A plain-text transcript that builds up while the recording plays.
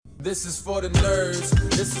This is for the nerds,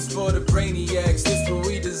 this is for the brainiacs, this what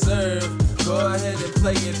we deserve. Go ahead and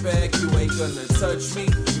play it back, you ain't gonna touch me,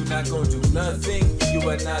 you not gonna do nothing, you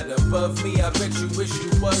are not above me, I bet you wish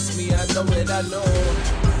you was me, I know it, I know.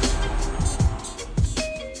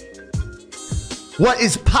 What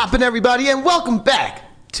is poppin', everybody, and welcome back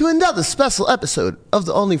to another special episode of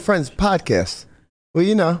the Only Friends podcast. Well,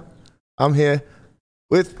 you know, I'm here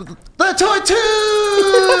with the Tortue!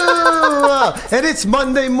 And it's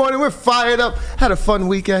Monday morning. We're fired up. Had a fun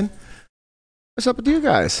weekend. What's up with you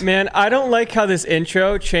guys? Man, I don't like how this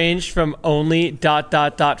intro changed from only ...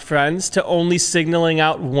 friends to only signaling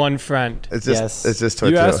out one friend. It's just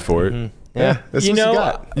Tortue. You asked for it. Mm-hmm. Yeah, that's you what know, you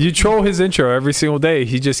got. You troll his intro every single day.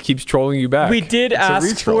 He just keeps trolling you back. We did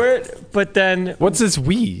ask for it, but then What's this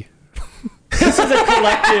we? this is a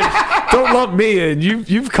collective. Don't lump me in.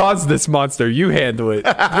 You've caused this monster. You handle it.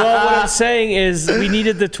 Well, what I'm saying is we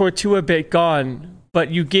needed the Tortua bit gone,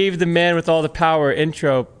 but you gave the man with all the power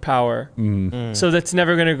intro power. So that's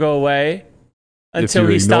never going to go away until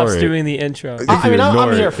he stops doing the intro.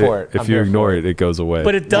 I'm here for it. If you ignore it, it goes away.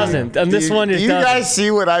 But it doesn't. On this one, it doesn't. Do you guys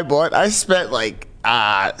see what I bought? I spent like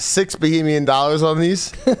 $6 Bahamian on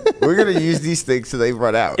these. We're gonna use these things till they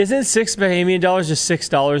run out. Isn't $6 Bahamian just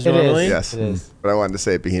 $6 normally? Yes, it is. But I wanted to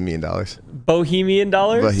say Bahamian dollars. Bohemian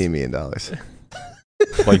dollars? Bahamian dollars.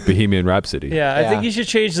 Like Bohemian Rhapsody. Yeah, I think you should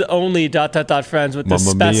change the only ... friends with the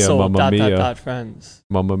Mamma mia, special ... mamma mia. friends.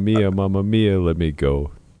 Mamma mia, let me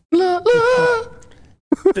go. La, la.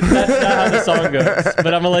 That's not how the song goes, but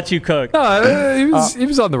I'm gonna let you cook. No, he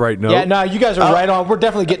was on the right note. Yeah, no, you guys are right on. We're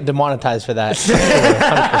definitely getting demonetized for that.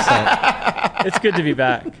 100%. It's good to be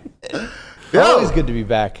back. Always good to be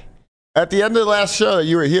back. At the end of the last show that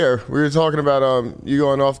you were here, we were talking about you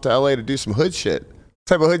going off to LA to do some hood shit. What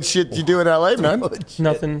type of hood shit you do in LA, man?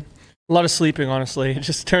 Nothing. A lot of sleeping, honestly. It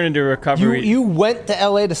just turned into a recovery. You went to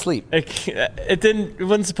LA to sleep. It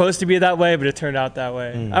wasn't supposed to be that way, but it turned out that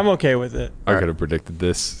way. I'm okay with it. I could have predicted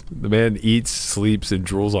this. The man eats, sleeps, and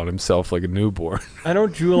drools on himself like a newborn. I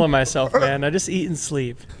don't drool on myself, man. I just eat and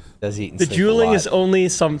sleep. Does eat and the sleep drooling is only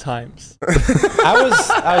sometimes.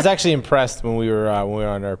 I was actually impressed when we were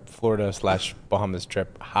on our Florida/Bahamas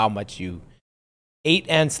trip how much you ate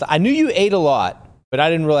and I knew you ate a lot, but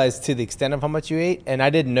I didn't realize to the extent of how much you ate, and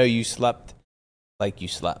I didn't know you slept like you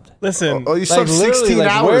slept. Listen, you slept 16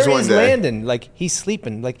 hours where one is day. Landon? Like he's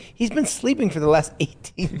sleeping. Like he's been sleeping for the last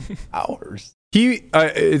 18 hours.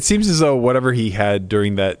 It seems as though whatever he had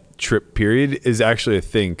during that trip period is actually a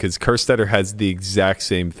thing, because Kerstetter has the exact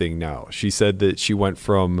same thing now. She said that she went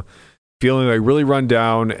from feeling like really run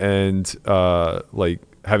down and like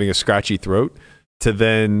having a scratchy throat to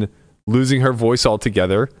then losing her voice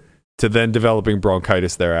altogether to then developing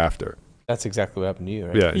bronchitis thereafter. That's exactly what happened to you,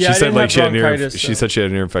 right? Yeah, Yeah, she I said didn't like have she had bronchitis, she said she had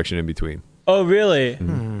an ear infection in between. Oh, really?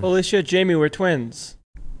 Holy shit, Jamie, we're twins.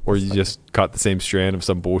 Or you just caught the same strand of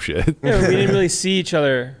some bullshit. Yeah, we didn't really see each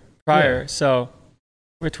other prior, so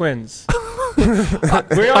we're twins. We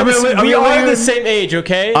are the same age,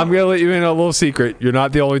 okay? I'm gonna let you in a little secret. You're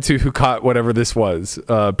not the only two who caught whatever this was.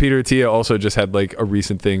 Peter Attia also just had like a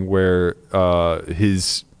recent thing where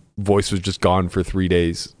his voice was just gone for 3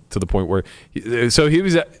 days to the point where he was.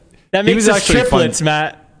 That makes us triplets,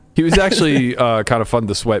 Matt. He was actually kind of fun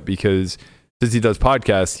to sweat because since he does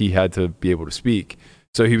podcasts, he had to be able to speak.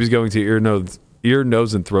 So he was going to ear,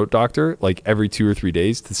 nose, and throat doctor like every 2 or 3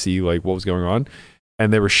 days to see like what was going on.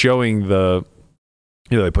 And they were showing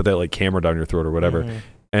they put that like camera down your throat or whatever.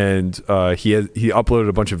 And he uploaded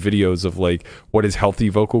a bunch of videos of like what his healthy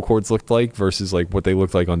vocal cords looked like versus like what they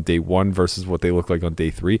looked like on day 1 versus what they looked like on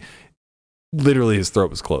day 3. Literally, his throat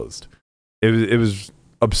was closed. It was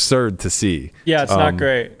absurd to see. Yeah, it's not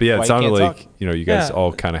great. But yeah, Why it sounded you can't like talk? you guys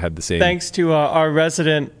all kind of had the same. Thanks to our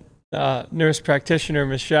resident nurse practitioner,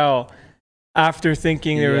 Michelle. After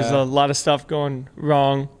thinking there was a lot of stuff going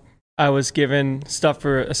wrong, I was given stuff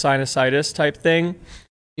for a sinusitis type thing.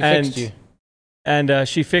 Fixed you. And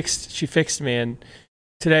she fixed me. And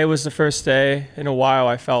today was the first day in a while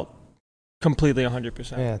I felt completely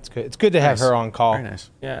 100%. Yeah, it's good. It's good to have her on call. Very nice.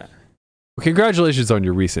 Yeah. Well, congratulations on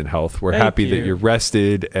your recent health. We're Thank happy you. that you're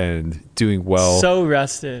rested and doing well. So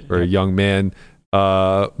rested. For a young man.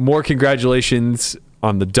 More congratulations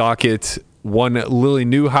on the docket. One Lily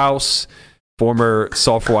Newhouse, former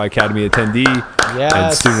Software Academy attendee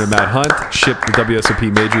and student of Matt Hunt, shipped the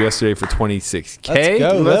WSOP major yesterday for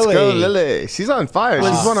 $26K. Let's go, Lily. She's on fire.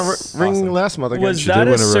 She's won a ring last month again. Was that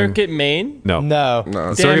a circuit main? No. No.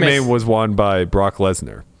 Circuit Damn it. main was won by Brock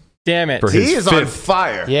Lesnar. Damn it. For his He is fifth. on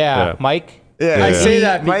fire. Yeah, Mike. Yeah, I say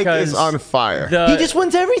that Mike because is on fire. He just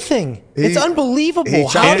wins everything. It's unbelievable.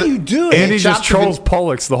 How do you do it? And he just trolls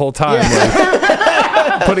Pollux the whole time,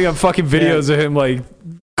 like, putting up fucking videos of him like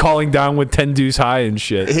calling down with 10 deuce high and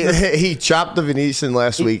shit. He chopped the Venetian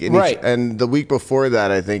last week, and and the week before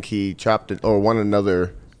that, I think he chopped it or won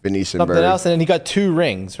another Venetian something bird. else, and then he got 2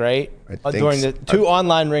 rings, right? During the 2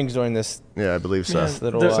 online rings during this. Yeah, I believe so.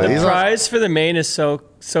 The prize for the main is so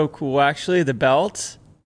cool. Actually, the belt.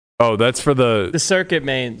 Oh, that's for the circuit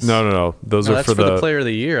mains. No. Those are that's for the player of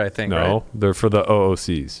the year, I think. No, right? they're for the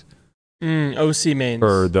OOCs. OC mains.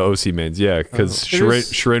 Or the OC mains, yeah. Because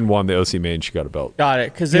Shirin won the OC main, she got a belt. Got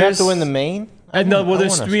it. Because you have to win the main.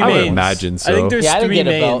 There's 3 mains. I would imagine so. I think there's 3 get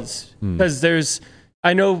a mains. Because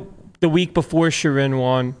I know the week before Shirin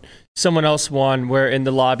won, someone else won. Where in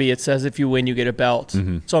the lobby it says if you win, you get a belt.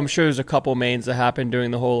 So I'm sure there's a couple mains that happened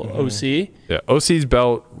during the whole OC. Yeah, OC's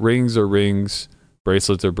belt, rings are rings.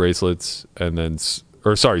 Bracelets are bracelets, and then,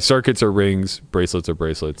 circuits are rings, bracelets are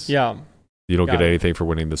bracelets. Yeah. You don't get anything for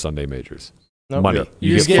winning the Sunday majors. Nope. Money. Yeah.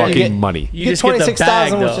 You get fucking money. You get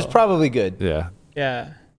 26,000, which is probably good. Yeah.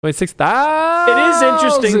 Yeah. 26,000. It is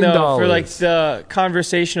interesting though, for like the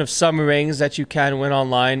conversation of some rings that you can win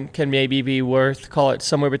online can maybe be worth, call it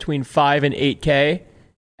somewhere between 5 and 8K,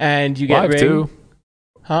 and you get live too.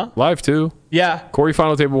 Huh? Live too. Yeah. Corey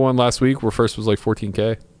Final Table won last week, where first was like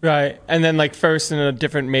 14K. Right. And then like first in a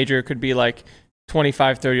different major could be like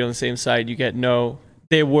 25, 30 on the same side. You get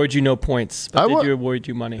they award you no points, but they do award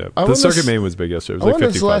you money. Yeah. The circuit main was big yesterday. It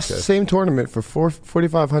was like 55K. Same tournament for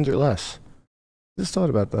 4,500 less. Just thought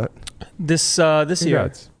about that. This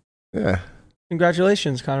year. Yeah.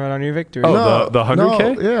 Congratulations, Conrad, on your victory. Oh, the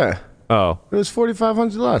 100K? No, yeah. Oh. It was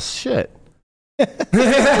 4,500 less. Shit.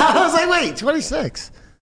 I was like, wait, 26.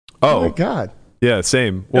 Oh my God. Yeah,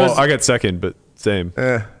 same. Well, I got second, but same.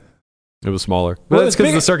 Yeah. It was smaller. But that's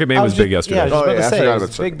because the circuit main was big yesterday. Yeah, I was about to say, it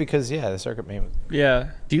was big because, the circuit main was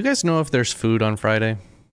Yeah. Do you guys know if there's food on Friday?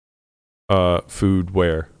 Food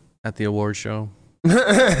where? At the award show.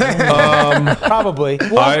 Probably.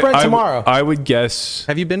 We'll ask Brent tomorrow. I would guess.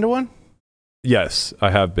 Have you been to one? Yes,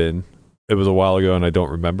 I have been. It was a while ago, and I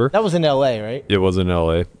don't remember. That was in LA, right? It was in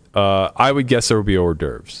LA. I would guess there would be hors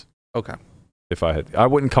d'oeuvres. Okay. If I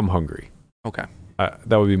wouldn't come hungry. Okay.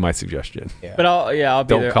 That would be my suggestion. Yeah. But I'll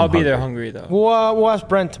be there. I'll be there hungry though. We'll ask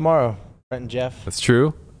Brent tomorrow. Brent and Jeff. That's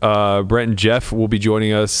true. Brent and Jeff will be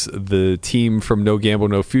joining us. The team from No Gamble,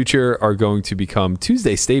 No Future are going to become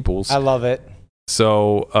Tuesday staples. I love it.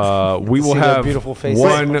 So we will have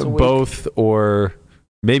one, both, or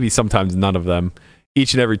maybe sometimes none of them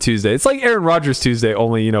each and every Tuesday. It's like Aaron Rodgers Tuesday,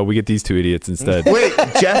 only we get these 2 idiots instead. Wait,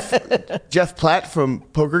 Jeff Platt from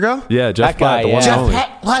Poker Go? Yeah, Jeff Platt, the one Jeff only.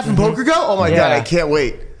 Platt from Poker Go? Oh my God, I can't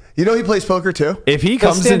wait. You know he plays poker too? If he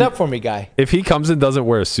comes stand up for me, guy. If he comes and doesn't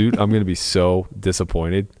wear a suit, I'm going to be so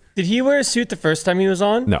disappointed. Did he wear a suit the first time he was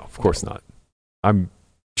on? No, of course not. I'm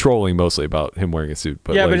trolling mostly about him wearing a suit,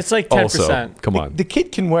 but but it's like 10%. Also, come on. The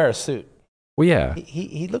kid can wear a suit. Well, yeah.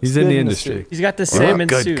 He looks He's good in the industry. He's got the salmon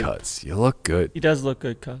good suit. Cuts. You look good. He does look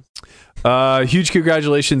good, cuz. Huge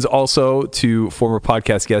congratulations also to former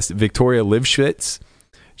podcast guest Victoria Livschwitz.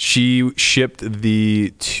 She shipped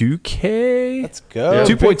the 2K. Let's go.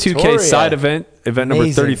 2.2K side event number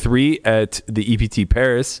Amazing. 33 at the EPT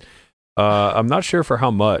Paris. I'm not sure for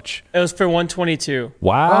how much. It was for 122.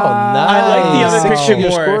 Wow. Oh, nice. I like the other picture Your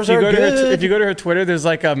more. scores are good. If you go to her Twitter, there's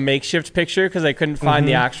like a makeshift picture because I couldn't find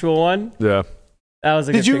the actual one. Yeah. That was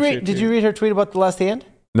a good picture. Did you read her tweet about the last hand?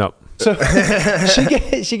 No. So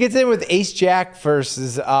she gets in with Ace Jack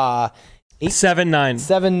versus 7-9.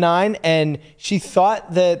 7-9, and she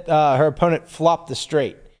thought that her opponent flopped the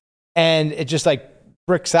straight, and it just like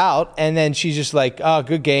bricks out, and then she's just like, "Oh,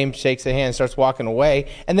 good game," shakes the hand, starts walking away,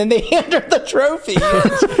 and then they hand her the trophy.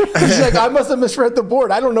 She's like, "I must have misread the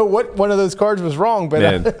board. I don't know what one of those cards was wrong, but."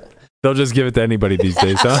 Man, they'll just give it to anybody these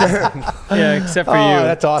days, huh? Yeah, except for you.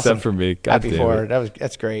 That's awesome. Except for me. God Happy damn for it. her.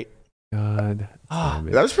 That's great. God. damn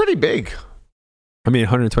it. That was pretty big. I mean,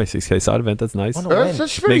 126K side event. That's nice.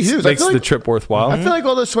 That's pretty huge. Makes the trip worthwhile. I feel like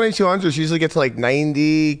all those 2200s usually get to like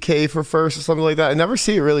 90K for first or something like that. I never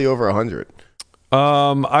see it really over 100.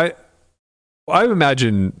 I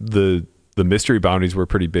imagine the mystery bounties were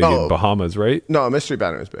pretty big in Bahamas, right? No, mystery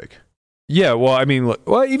bounty was big. Yeah, well, I mean,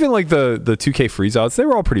 even like the 2K freeze outs, they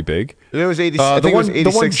were all pretty big. It was 80. I think it was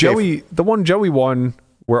 86. The one Joey won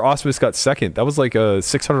where Osmus got second. That was like a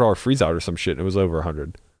 $600 freeze out or some shit. And it was over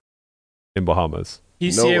 100 in Bahamas.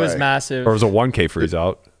 UCA was massive. Or it was a 1K freeze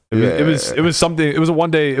out. It was something. It was a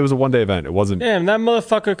 1 day. It was a 1 day event. It wasn't. Damn, that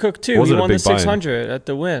motherfucker cooked too. He Wasn't a won the big buy-in. 600 at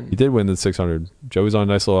the win. He did win the 600. Joey's on a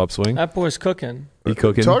nice little upswing. That boy's cooking. He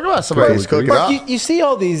cooking. Talk about somebody who's cooking Mark, up. you see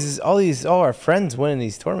all our friends winning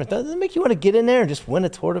these tournaments. Doesn't it make you want to get in there and just win a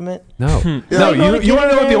tournament? No, no. You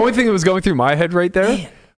want to know what the only thing that was going through my head right there Man.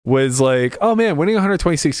 was like, oh man, winning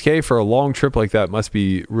 126K for a long trip like that must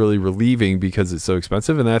be really relieving because it's so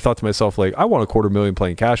expensive. And then I thought to myself, like, I won $250,000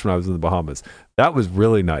 playing cash when I was in the Bahamas. That was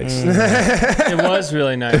really nice. It was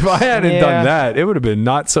really nice. If I hadn't Yeah. done that, it would have been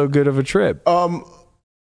not so good of a trip.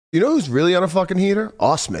 You know who's really on a fucking heater?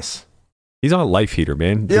 Osmus. He's on a life heater,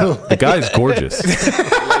 man. Yeah. The guy's gorgeous.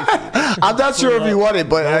 I'm not sure if he won it,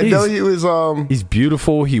 but I know he was. He's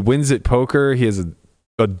beautiful. He wins at poker. He has an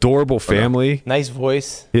adorable family. Nice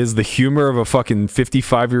voice. He has the humor of a fucking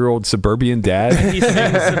 55-year-old suburban dad. He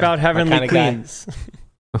sings about heavenly kinda guy. queens.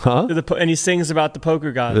 Huh? And he sings about the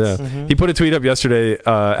poker gods. Yeah. He put a tweet up yesterday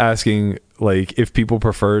asking like if people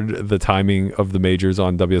preferred the timing of the majors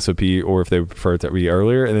on WSOP or if they would prefer it to be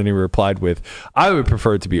earlier. And then he replied with, I would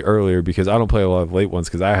prefer it to be earlier because I don't play a lot of late ones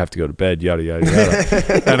because I have to go to bed, yada, yada,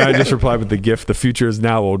 yada. And I just replied with the gift, the future is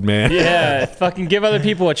now, old man. Yeah, fucking give other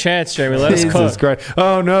people a chance, Jeremy. Let us Jesus cook. Christ.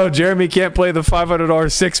 Oh no, Jeremy can't play the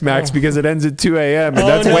 $500 Six Max because it ends at 2 a.m. and Oh,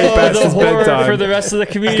 that's no, way past the his horror bedtime. for the rest of the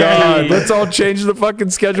community. God, let's all change the fucking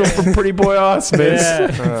schedule for Pretty Boy Osmus.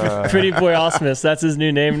 Yeah. Pretty Boy Osmus. That's his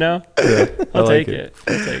new name now. I'll like take it.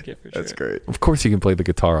 I'll take it for sure. That's great. Of course, you can play the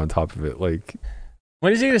guitar on top of it. Like,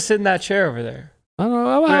 When is he going to sit in that chair over there? I don't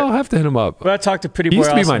know. I'll have to hit him up. But I talked to Pretty He Boy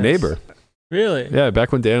used to be my Osmus. neighbor. Really? Yeah,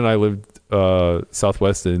 back when Dan and I lived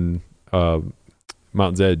southwest in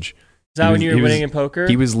Mountain's Edge. Is that He when was- you were he was- winning in poker?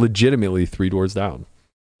 He was legitimately 3 doors down.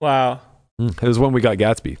 Wow. It was when we got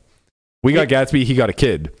Gatsby. We got Gatsby. He got a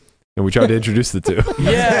kid, and we tried to introduce the two.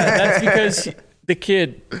 Yeah, that's because the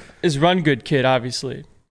kid is Run Good Kid, obviously.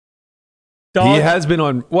 Dog, He has been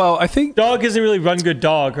on. Well, I think Dog isn't really Run Good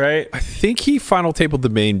Dog, right? he final tabled the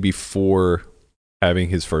main before having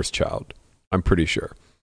his first child. I'm pretty sure.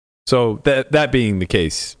 So that being the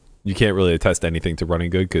case, you can't really attest anything to running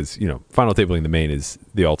good because final tabling the main is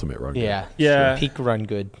the ultimate run. Good. Yeah. Yeah. Peak run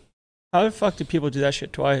good. How the fuck do people do that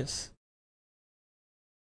shit twice?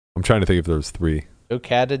 I'm trying to think if there was 3.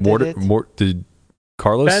 Okada did it. Did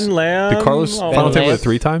Carlos? Ben Lamb. Did Carlos Oh, final Ben table Lamb? it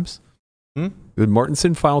 3 times? Hmm? Did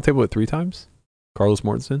Martinson final table it 3 times? Carlos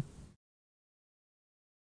Mortensen?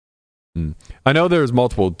 I know there's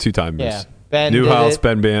multiple 2-timers. Yeah. Ben Newhouse,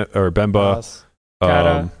 did it. Bemba, House,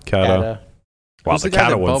 Kata. Kata. Wow, Who's the the guy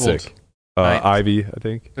Kata that one's bubbled? sick. Ninth? Ivy, I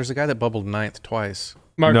think. There's a guy that bubbled 9th twice.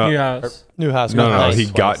 Mark No. Newhouse. Newhouse. No, ninth he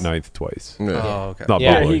got twice. 9th twice. Yeah. Oh, okay. Not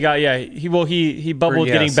Yeah, bubbling. He bubbled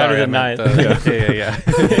Yeah, getting sorry, better I than meant ninth.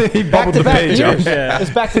 yeah. He bubbled the Back-to-back page years. up. Yeah.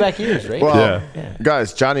 It's back-to-back years, right? Well, Yeah.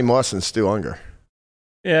 guys, Johnny Moss and Stu Unger.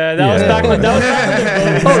 Yeah, that was Yeah. back when the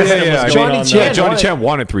voting Oh, system yeah. was Johnny going on, Chan. though. Johnny won it. Chan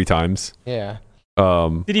won it 3 times. Yeah.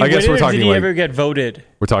 Did he I guess win we're it or talking did he like ever get voted?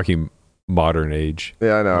 we're talking modern age.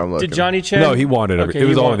 Yeah, I know. I'm looking. Did Johnny Chan? No, he won it. Okay, It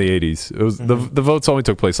was he all won. in the 80s. It was the votes only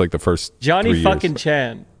took place like the first Johnny 3 fucking years.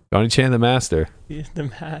 Chan. Johnny Chan, the master. He's the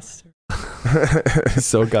master. He's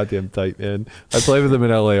so goddamn tight, man. I play with him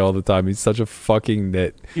in LA all the time. He's such a fucking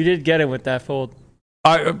nit. You did get it with that fold.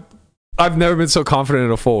 I've never been so confident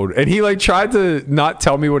in a fold. And he like tried to not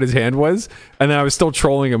tell me what his hand was, and then I was still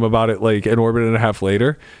trolling him about it like an orbit and a half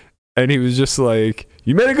later. And he was just like,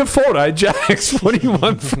 "You made a good fold. I jacks. What do you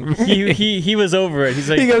want from me?" He was over it. He's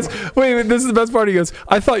like, He goes, "Wait a minute, this is the best part." He goes,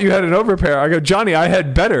 "I thought you had an overpair." I go, "Johnny, I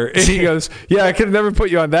had better." And he goes, "Yeah, I could have never put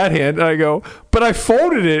you on that hand." And I go, "But I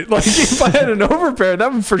folded it. Like if I had an overpair,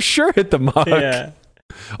 that would for sure hit the mug." yeah.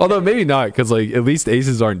 Although maybe not, because like at least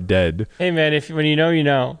aces aren't dead. Hey man, when you know, you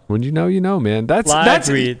know. When you know, man. Live That's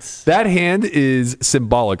reads. that hand is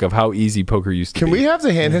symbolic of how easy poker used to Can be. we have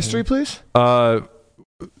the hand history, please?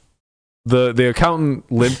 The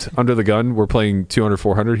accountant limped under the gun. We're playing 200,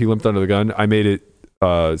 400. He limped under the gun. I made it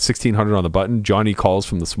 1600 on the button. Johnny calls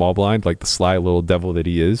from the small blind, like the sly little devil that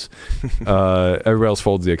he is. Everybody else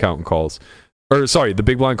folds, the accountant calls. Or sorry, the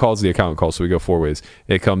big blind calls, the accountant calls. So we go 4 ways.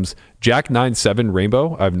 It comes Jack 9-7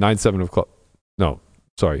 rainbow. I have 9-7 of no,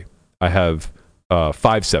 sorry. I have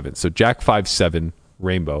 5-7. So Jack 5-7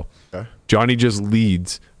 rainbow. Okay. Johnny just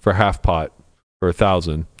leads for half pot for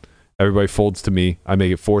 1,000. Everybody folds to me. I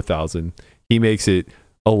make it 4,000. He makes it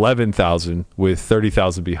 11,000 with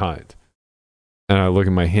 30,000 behind. And I look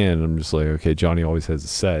at my hand and I'm just like, okay, Johnny always has a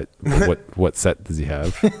set. But what set does he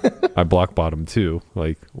have? I block bottom too.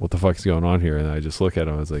 Like, what the fuck is going on here? And I just look at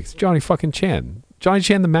him. I was like, it's Johnny fucking Chan. Johnny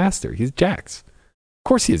Chan the master. He's jacks. Of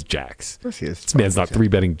course he is jacks. Of course he is. This man's not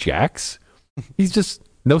 3-betting jacks. He's just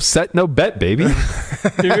No set, no bet, baby.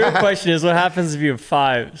 The real question is, what happens if you have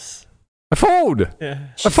fives? I fold. Yeah.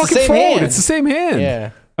 I fucking same fold. hand. It's the same hand.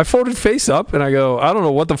 Yeah. I folded face up, and I go, I don't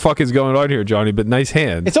know what the fuck is going on here, Johnny, but nice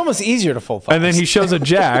hand. It's almost easier to fold fives. And then he shows a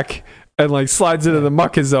jack and like slides into the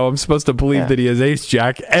muck as though I'm supposed to believe that he has ace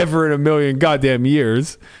jack ever in a million goddamn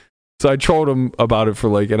years. So I trolled him about it for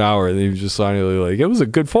like an hour, and he was just finally like, it was a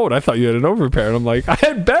good fold. I thought you had an overpair. And I'm like, I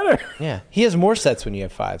had better. Yeah. He has more sets when you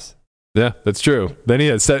have fives. Yeah, that's true. Then he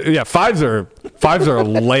had set. Yeah, fives are a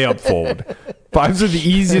layup fold. Fives are the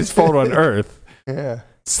easiest fold on earth. Yeah.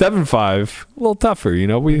 7-5, a little tougher. You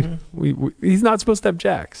know, we he's not supposed to have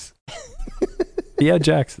jacks. He had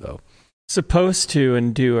jacks though. Supposed to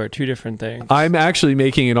and do are two different things. I'm actually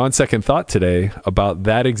making an on second thought today about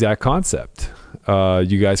that exact concept.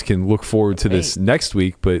 You guys can look forward to this next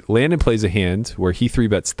week, but Landon plays a hand where he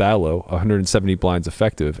 3-bets Thalo, 170 blinds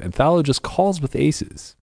effective, and Thalo just calls with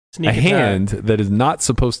aces. Sneak a hand that is not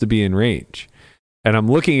supposed to be in range. And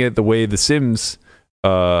I'm looking at the way the Sims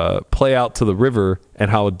play out to the river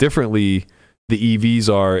and how differently the EVs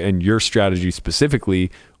are and your strategy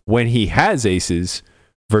specifically when he has aces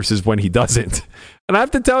versus when he doesn't. And I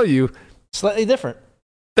have to tell you, Slightly different.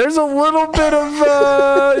 there's a little bit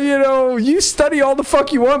of, you study all the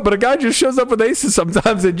fuck you want, but a guy just shows up with aces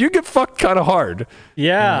sometimes and you get fucked kind of hard.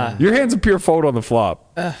 Yeah. Your hand's a pure fold on the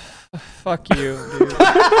flop. Fuck you, dude.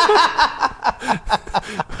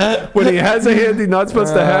 When he has a hand he's not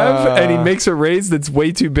supposed to have and he makes a raise that's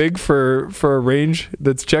way too big for a range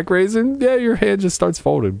that's check raising, yeah, your hand just starts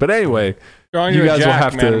folding. But anyway, you guys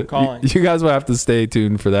will have to stay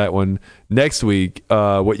tuned for that one next week.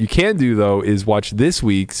 What you can do though is watch this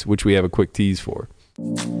week's, which we have a quick tease for.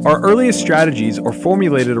 Our earliest strategies are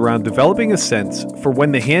formulated around developing a sense for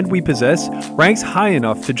when the hand we possess ranks high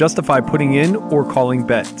enough to justify putting in or calling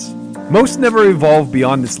bets. Most never evolve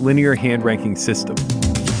beyond this linear hand ranking system.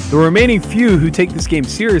 The remaining few who take this game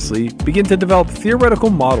seriously begin to develop theoretical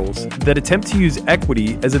models that attempt to use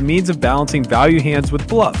equity as a means of balancing value hands with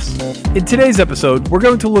bluffs. In today's episode, we're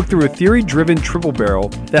going to look through a theory-driven triple barrel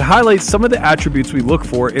that highlights some of the attributes we look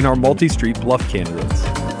for in our multi-street bluff candidates.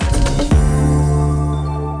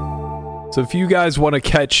 So if you guys want to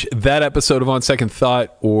catch that episode of On Second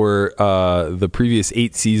Thought or the previous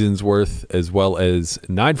 8 seasons worth, as well as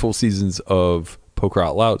 9 full seasons of Poker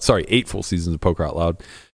Out Loud, 8 full seasons of Poker Out Loud,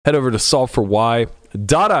 head over to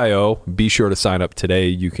solveforwhy.io. Be sure to sign up today.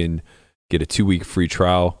 You can get a 2-week free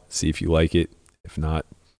trial, see if you like it. If not,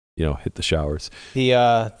 hit the showers. The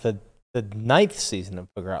 9th season of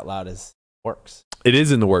Poker Out Loud works. It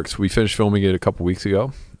is in the works. We finished filming it a couple weeks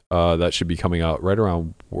ago. That should be coming out right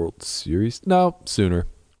around World Series. No, sooner.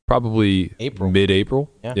 Probably April.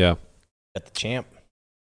 Mid-April. Yeah. Got the champ.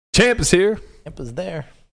 Champ is here. Champ is there.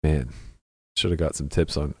 Man, should have got some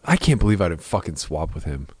tips on. I can't believe I didn't fucking swap with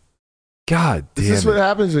him. God damn This is what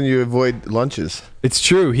happens when you avoid lunches. It's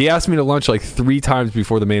true. He asked me to lunch like 3 times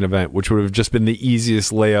before the main event, which would have just been the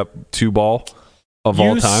easiest layup 2-ball of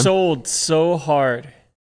all time. You sold so hard.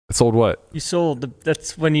 I sold what? You sold.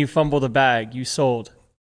 That's when you fumble the bag. You sold.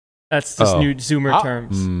 That's just new Zoomer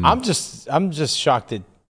terms. I'm just shocked that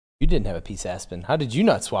you didn't have a piece of Aspen. How did you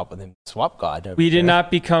not swap with him? Swap God. We did not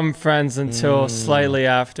become friends until slightly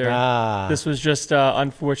after. This was just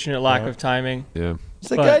unfortunate lack of timing. Yeah.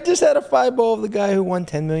 It's like, I just had a 5-ball of the guy who won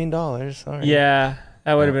 $10 million. All right. Yeah,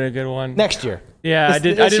 that would have been a good one. Next year. Yeah, I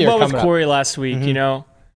did well with Corey last week,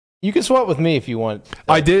 You can swap with me if you want.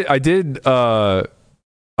 I did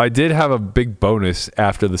have a big bonus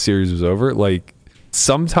after the series was over. Like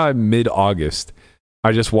sometime mid-August,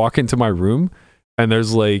 I just walk into my room and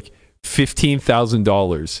there's like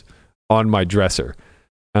 $15,000 on my dresser.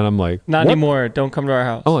 And I'm like, not anymore. Don't come to our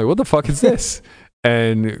house. I'm like, what the fuck is this?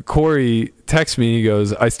 And Corey texts me and he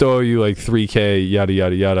goes, I still owe you like $3,000, yada,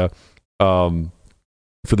 yada, yada, for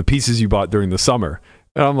the pieces you bought during the summer.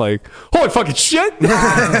 And I'm like, holy fucking shit.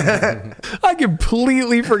 I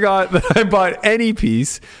completely forgot that I bought any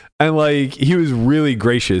piece. And like, he was really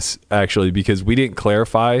gracious actually, because we didn't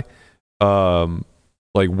clarify,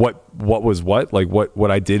 like what was what, like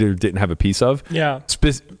what I did or didn't have a piece of. Yeah.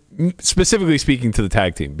 Specifically speaking to the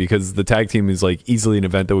tag team, because the tag team is like easily an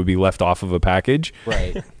event that would be left off of a package.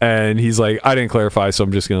 Right. And he's like, I didn't clarify, so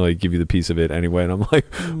I'm just going to like give you the piece of it anyway. And I'm like,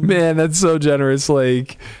 man, that's so generous.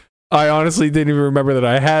 Like, I honestly didn't even remember that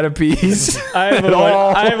I had a piece. I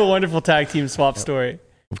have a wonderful tag team swap story.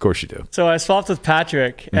 Of course you do. So I swapped with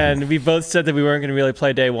Patrick, and we both said that we weren't going to really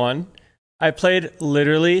play day one. I played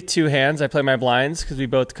literally 2 hands. I played my blinds because we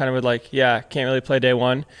both kind of were like, yeah, can't really play day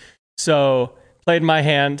one. So played my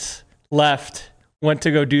hand, left, went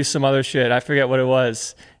to go do some other shit. I forget what it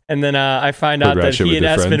was. And then I find out that he and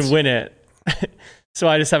Espen win it. So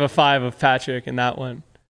I just have a 5 of Patrick in that one.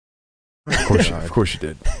 Of course you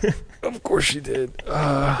did. Of course you did.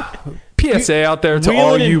 PSA out there to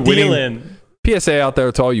all you winning. PSA out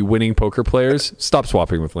there to all you winning poker players. Stop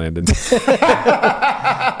swapping with Landon.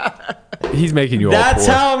 He's making you all poor. That's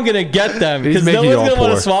how I'm going to get them. Because no one's going to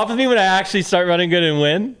want to swap with me when I actually start running good and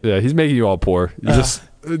win. Yeah, he's making you all poor. You just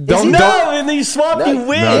and then you swap, you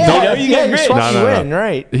win. You get rich. You win,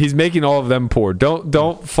 right? He's making all of them poor.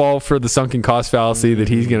 Don't fall for the sunken cost fallacy that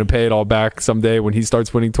he's going to pay it all back someday when he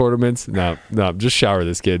starts winning tournaments. No, just shower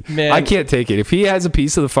this kid. Man. I can't take it. If he has a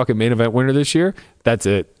piece of the fucking main event winner this year, that's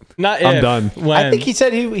it. I'm done. When? I think he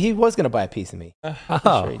said he was going to buy a piece of me.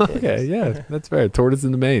 Okay, yeah, that's fair. Tortoise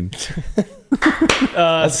in the main.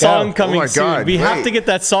 Song coming soon. God, we have to get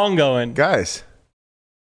that song going. Guys,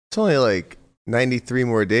 it's only like 93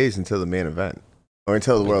 more days until the main event. Or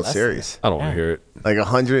until the World Series. I don't want to hear it. Like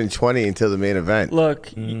 120 until the main event.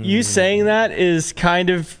 Look, you saying that is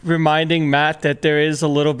kind of reminding Matt that there is a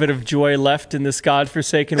little bit of joy left in this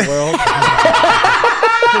godforsaken world.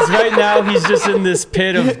 Because right now he's just in this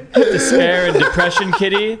pit of despair and depression,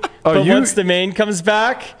 kitty. But once the main comes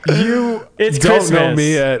back, it's don't Christmas. know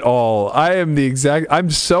me at all.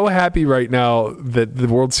 I'm so happy right now that the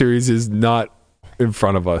World Series is not in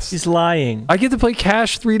front of us. He's lying. I get to play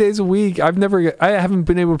cash 3 days a week. I haven't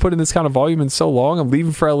been able to put in this kind of volume in so long. I'm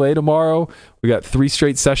leaving for LA tomorrow. We got 3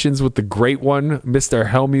 straight sessions with the great one, Mr.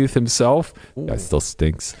 Helmuth himself. Guy still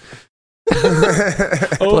stinks.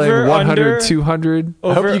 Playing 100, 200.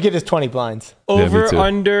 I hope you get his 20 blinds. Over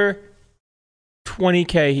under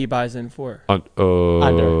 20K he buys in for.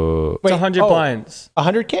 Under. It's 100 blinds.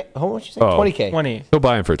 100K? How much you say? 20K. 20. He'll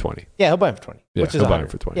buy him for 20. Yeah, he'll buy him for 20. Yeah, which is he'll buy 100. him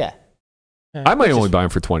for 20. Yeah. I might only buy him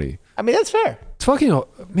for 20. I mean, that's fair. It's fucking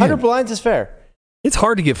 100 blinds is fair. It's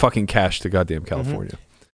hard to get fucking cash to goddamn California.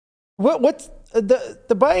 What's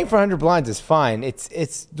the buying for 100 blinds is fine.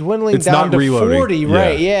 It's dwindling It's down not to reloading. 40,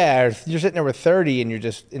 right? Yeah. You're sitting there with 30 and you're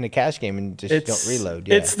just in a cash game and just don't reload.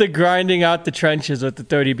 Yeah. It's the grinding out the trenches with the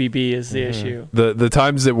 30 BB is the issue. The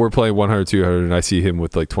times that we're playing 100, 200 and I see him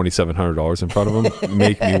with like $2,700 in front of him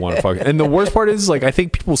make me want to fuck. And the worst part is like I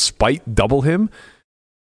think people spite double him.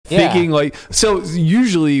 Thinking like, so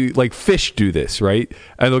usually like fish do this, right?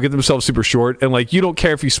 And they'll get themselves super short and like you don't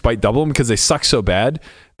care if you spite double them because they suck so bad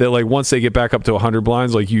that like once they get back up to 100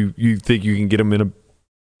 blinds, like you think you can get them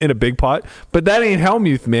in a big pot. But that ain't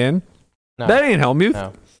Helmuth, man. No. That ain't Helmuth.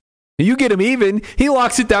 No. You get him even, he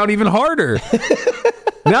locks it down even harder.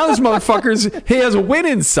 Now this motherfucker's, he has a win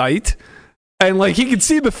in sight. And like he can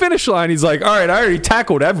see the finish line. He's like, all right, I already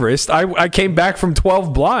tackled Everest. I came back from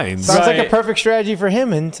 12 blinds. Sounds like a perfect strategy for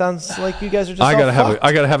him, and sounds like you guys are just. I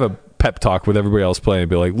gotta have a pep talk with everybody else playing and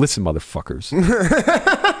be like, listen, motherfuckers.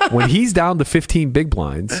 When he's down to 15 big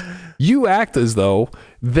blinds, you act as though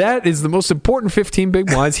that is the most important 15 big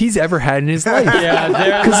blinds he's ever had in his life.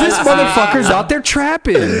 Yeah, because this motherfucker's out there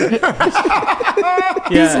trapping.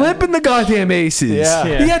 He's limping the goddamn aces.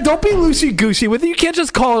 Yeah, don't be loosey goosey with it. You can't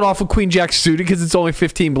just call it off with Queen Jack suited because it's only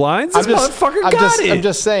 15 blinds. This motherfucker got it. I'm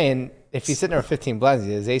just saying, if he's sitting there with 15 blinds,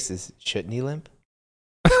 he has aces. Shouldn't he limp?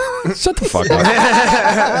 Shut the fuck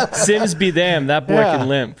up. Sims be damned, that boy can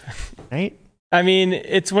limp. Right? I mean,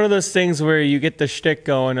 it's one of those things where you get the shtick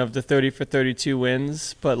going of the 30 for 32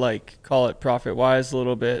 wins, but like call it profit wise a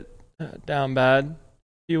little bit down bad,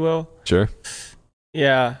 if you will. Sure.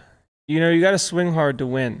 Yeah. You know, you got to swing hard to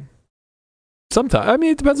win. Sometimes. I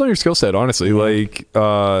mean, it depends on your skill set, honestly. Like,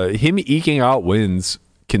 him eking out wins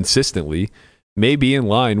consistently may be in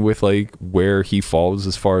line with like where he falls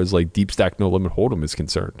as far as like deep stack no limit hold'em is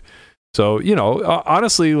concerned. So, you know,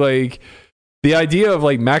 honestly, like the idea of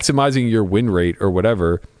like maximizing your win rate or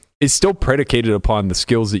whatever is still predicated upon the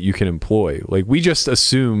skills that you can employ. Like we just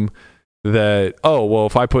assume that, oh, well,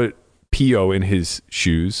 if I put Pio in his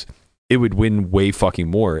shoes, it would win way fucking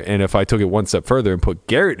more. And if I took it one step further and put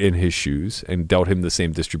Garrett in his shoes and dealt him the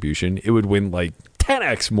same distribution, it would win like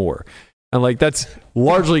 10x more. And like that's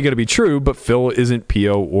largely going to be true, but Phil isn't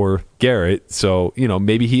Pio or Garrett, so you know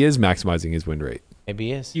maybe he is maximizing his win rate. Maybe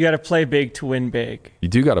he is. You got to play big to win big. You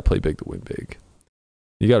do got to play big to win big.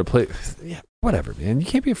 You got to play, whatever, man. You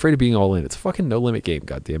can't be afraid of being all in. It's a fucking no limit game.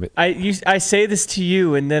 God damn it. I say this to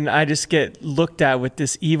you, and then I just get looked at with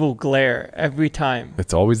this evil glare every time.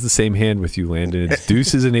 It's always the same hand with you, Landon. It's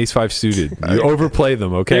deuces and ace 5 suited. You overplay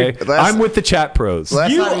them, okay? I'm with the chat pros.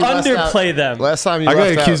 You underplay them. Last time I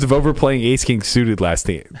got accused of overplaying ace king suited last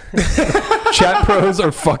game. Chat pros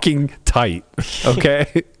are fucking tight,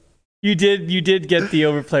 okay? You did get the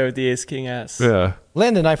overplay with the ace king ass. Yeah.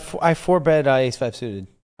 Landon, I 4-bet ace 5 suited.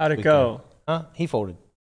 How'd it go? Huh? He folded.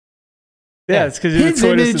 Yeah, it's because His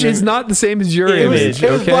image is not the same as your It was- image.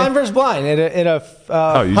 It was okay? blind versus blind.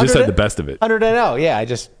 Oh, you just had the best of it. 100 and 0. Yeah,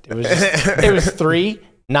 it was 3,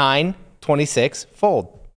 9, 26,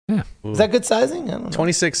 fold. Yeah. Is that good sizing? I don't know.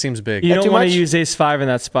 26 seems big. You That don't too want to much? use ace 5 in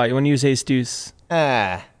that spot. You want to use ace deuce.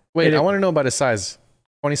 Ah, Wait, It- I want to know about his size.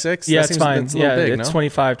 26? Yeah, That it's seems- fine. that's a little Yeah, big, it's no?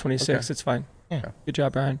 25, 26. Okay. It's fine. Yeah. Good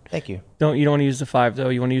job, Brian. thank you. You don't want to use the 5 though.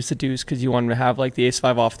 You want to use the deuce because you want to have like the ace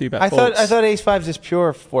 5 off 3-bet. I thought ace 5 is just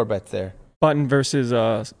pure 4-bets there. button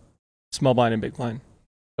versus small blind and big blind.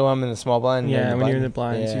 So I'm in the small blind. and Yeah, then when you're in the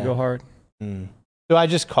button? blinds, you Yeah. go hard. Hmm. Do I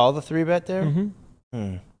just call the 3-bet there? Mm-hmm.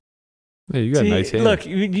 Hmm. Yeah, you got a nice hand. Look,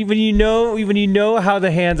 when you know how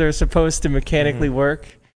the hands are supposed to mechanically work,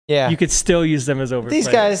 Yeah. you could still use them as overplays. These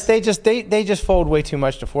guys, they just fold way too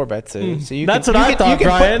much to 4-bet. So you That's can, what you I can- thought, you can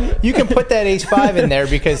Brian. you can put that ace 5 in there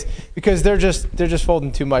because they're just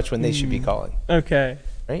folding too much when they should be calling. Okay.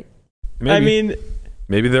 Right? maybe, I mean,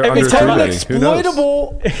 maybe they're every under time Total Who 3 betting. Who knows?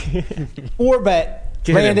 exploitable 4-bet.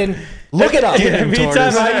 Get him. Landon, look it up. every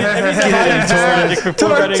time I use for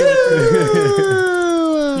 4-betting,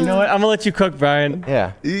 you know what? I'm gonna let you cook, Brian.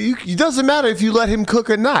 Yeah. It doesn't matter if you let him cook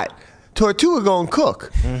or not. Tortuga gonna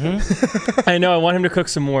cook. I know. I want him to cook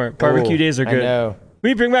some more. Barbecue Ooh, days are I good. know.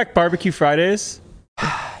 We bring back barbecue Fridays.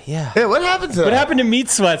 Yeah. Hey, what happened to that? What happened to meat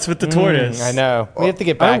sweats with the tortoise? I know. We have to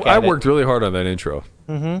get back I at worked really hard on that intro.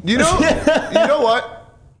 You know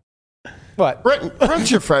what? it. What? Brent's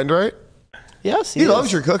your friend, right? Yes, He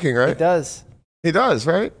loves your cooking, He right? does. He does,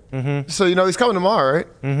 right? Mm-hmm. So he's coming tomorrow,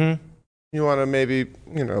 right? Mm-hmm. You want to maybe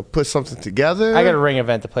put something together? I got a ring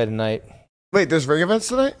event to play tonight. Wait. There's ring events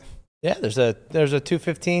tonight. Yeah, there's a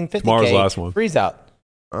 215 50K Tomorrow's last one. freeze out.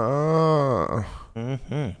 Oh.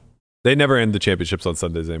 Mm-hmm. They never end the championships on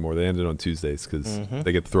Sundays anymore. They end it on Tuesdays because Mhm.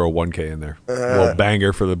 they get to throw a 1K in there. A little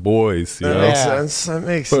banger for the boys. You That know? makes Yeah. sense. That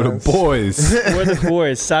makes For the sense. boys. We're the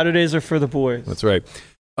boys. Saturdays are for the boys. That's right.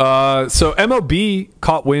 So MLB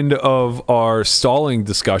caught wind of our stalling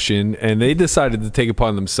discussion, and they decided to take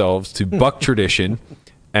upon themselves to buck tradition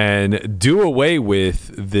and do away with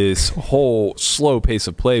this whole slow pace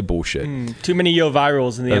of play bullshit. Too many yo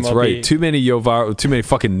virals in the That's MLB. right. Too many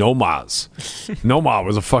fucking Nomas. Noma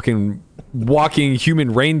was a fucking walking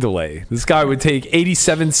human rain delay. This guy would take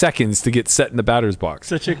 87 seconds to get set in the batter's box.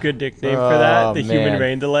 Such a good nickname for that. Oh, The human man.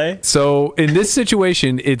 rain delay. So in this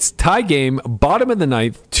situation, it's tie game, bottom of the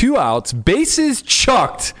ninth, 2 outs, bases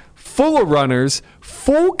chucked, full of runners,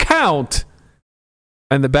 full count,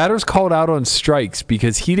 and the batter's called out on strikes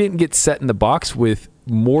because he didn't get set in the box with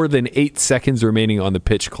more than 8 seconds remaining on the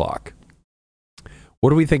pitch clock. What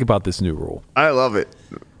do we think about this new rule? I love it.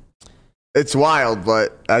 It's wild,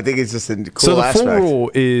 but I think it's just a cool So the aspect. full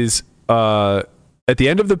rule is at the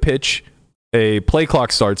end of the pitch, a play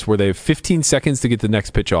clock starts where they have 15 seconds to get the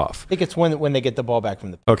next pitch off. I think it's when they get the ball back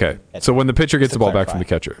from the. Okay. So when the pitcher gets Just to the ball back from the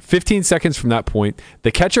catcher, 15 seconds from that point,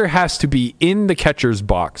 the catcher has to be in the catcher's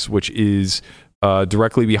box, which is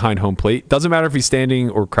directly behind home plate. Doesn't matter if he's standing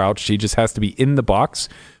or crouched. He just has to be in the box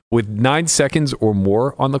with 9 seconds or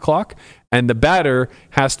more on the clock. And the batter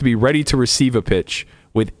has to be ready to receive a pitch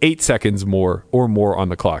with 8 seconds more or more on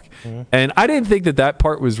the clock. And I didn't think that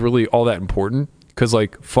part was really all that important because,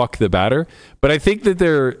 like, fuck the batter. But I think that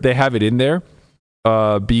they have it in there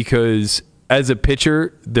because as a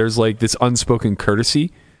pitcher, there's like this unspoken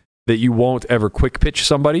courtesy that you won't ever quick pitch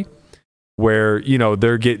somebody where,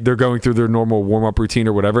 they're going through their normal warm-up routine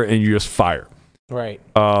or whatever, and you just fire. Right.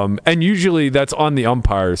 And usually that's on the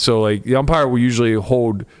umpire. So like the umpire will usually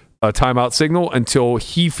hold a timeout signal until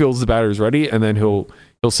he feels the batter is ready, and then he'll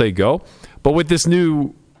say go. But with this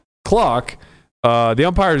new clock, the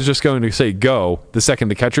umpire is just going to say go the second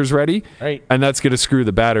the catcher's ready, Right. and that's going to screw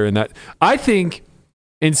the batter. And that, I think,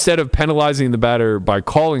 instead of penalizing the batter by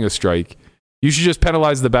calling a strike, you should just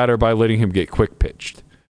penalize the batter by letting him get quick pitched,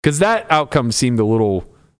 because that outcome seemed a little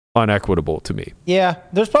unequitable to me. Yeah,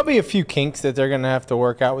 there's probably a few kinks that they're going to have to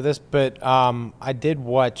work out with this, but I did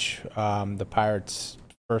watch the Pirates'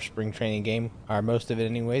 first spring training game, or most of it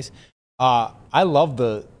anyways. I love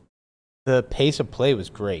the pace of play was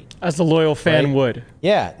great. As a loyal fan Right. would.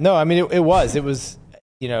 Yeah, no, I mean, it was,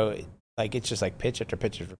 like it's just like pitch after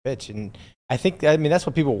pitch after pitch. And I think, that's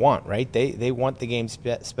what people want, right? They want the game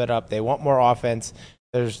sped up. They want more offense.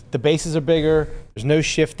 The bases are bigger. There's no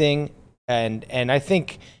shifting. And I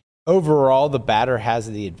think overall the batter has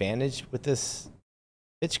the advantage with this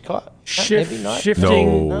pitch clock. Maybe not.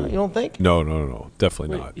 Shifting. No. No, you don't think? No,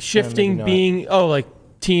 definitely not. Shifting not. being like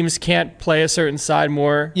teams can't play a certain side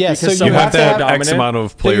more. Yeah, because so you someone's have to more have dominant. X amount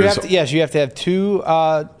of So you players. have to, you have to have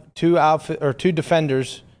two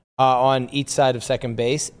defenders on each side of second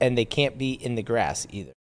base, and they can't be in the grass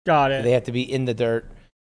either. Got it. They have to be in the dirt.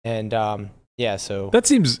 And Yeah, so That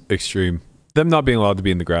seems extreme. Them not being allowed to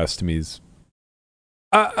be in the grass to me is.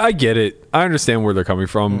 I get it. I understand where they're coming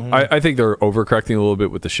from. I think they're overcorrecting a little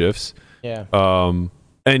bit with the shifts. yeah, And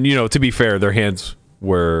to be fair, their hands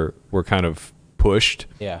were kind of pushed.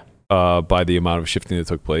 yeah, By the amount of shifting that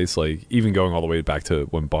took place, like even going all the way back to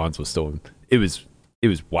when Bonds was still in, it was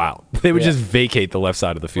wild. They would just vacate the left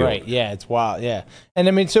side of the field. right. Yeah, it's wild. Yeah, and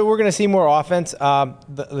I mean, so we're gonna see more offense.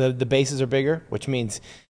 The bases are bigger, which means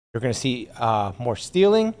you're gonna see more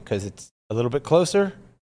stealing because it's a little bit closer.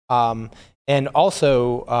 And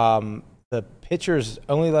also, the pitchers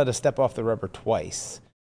only allowed to step off the rubber twice.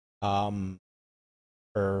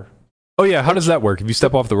 Oh yeah, how does that work? If you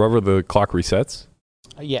step off the rubber, the clock resets.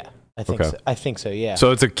 Yeah, I think so. I think so. Yeah.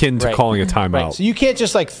 So it's akin to calling a timeout. Right. So you can't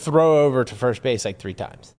just like throw over to first base like 3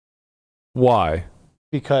 times Why?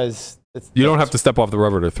 because You don't have to step off the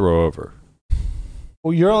rubber to throw over.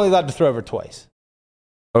 Well, you're only allowed to throw over twice.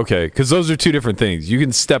 Okay, because those are two different things. You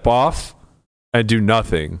can step off and do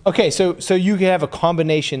nothing. Okay, so you can have a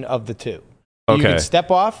combination of the two. You Okay. can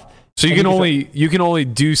step off. So you and can only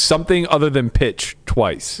do something other than pitch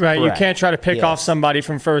twice. Right. Correct. You can't try to pick Yes. off somebody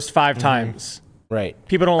from first 5 times. Right.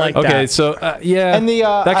 People don't like Okay, that. so yeah, And the,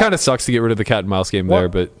 that kind of sucks to get rid of the cat and mouse game there,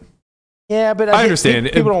 but Yeah, but I think understand.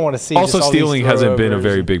 People don't want to see. also just all these stealing hasn't been a throwovers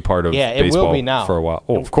very and- big part of Yeah, it will baseball be now. for a while.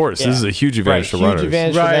 Oh, of course, Yeah. this is a huge advantage Right, to runners. Huge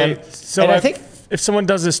advantage for them. Right. So And if, I think if someone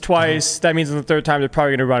does this twice, that means on the 3rd time they're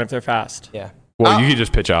probably going to run if they're fast. yeah. Well, you can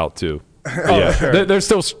just pitch out too. Yeah, sure. there's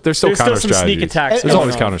still There's counter still some sneak strategies. attacks. There's going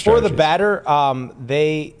always on. counter For the strategies. batter,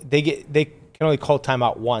 they can only call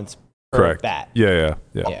timeout once per Correct. bat. Yeah.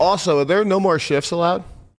 Yeah. Also, are there no more shifts allowed?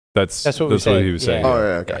 That's That's what he was Yeah. saying. Oh,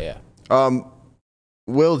 yeah, okay. Yeah.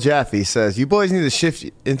 Will Jaffe says, "You boys need to shift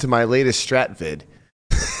into my latest strat vid."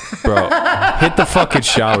 Bro, hit the fucking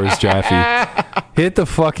showers, Jaffe. Hit the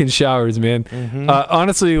fucking showers, man.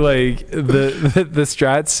 Honestly, like the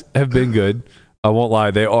strats have been good. I won't lie;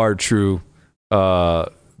 they are true.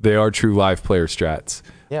 They are true live player strats.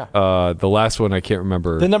 Yeah. The last one I can't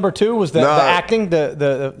remember. The number 2 was the acting,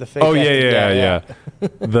 the fake. Oh acting. yeah.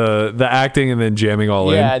 The acting and then jamming all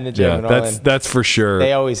in. Yeah, and then jamming all in. That's for sure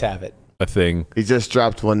They always have it. a thing. He just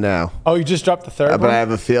dropped one now, Oh, you just dropped the third but one? I have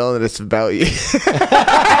a feeling that it's about you.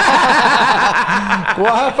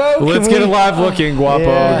 Guapo, Let's get a live looking, Guapo.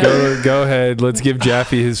 Yeah. Go ahead. Let's give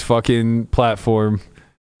Jaffe his fucking platform.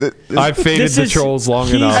 I've faded This the is- trolls long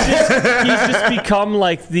He's enough. just become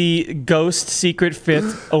like the ghost secret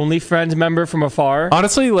 5th OnlyFriends member from afar.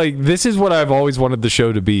 Honestly, like this is what I've always wanted the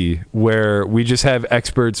show to be, where we just have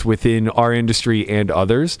experts within our industry and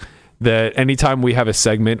others that anytime we have a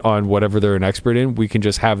segment on whatever they're an expert in, we can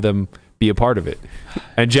just have them be a part of it.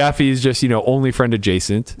 And Jaffe is just, only friend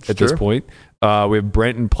adjacent at this point. We have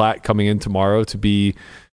Brent and Platt coming in tomorrow to be,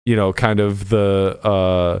 kind of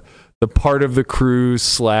the part of the crew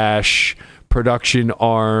 / production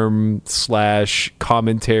arm /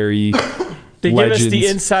 commentary. They give us the legends.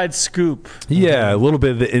 inside scoop. Yeah, a little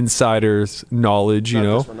bit of the insider's knowledge,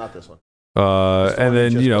 Not this one. and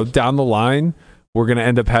then, down the line, we're going to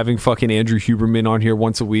end up having fucking Andrew Huberman on here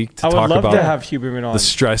once a week to I would talk love about to have Huberman on. the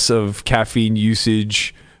stress of caffeine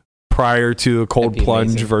usage prior to the cold That'd be plunge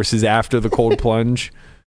amazing. versus after the cold plunge.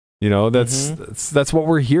 That's what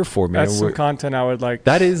we're here for, man. That's some We're- content I would like.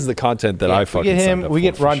 that is the content that I If we fucking get signed up we for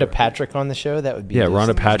get for Rhonda sure. Patrick on the show. That would be Yeah, just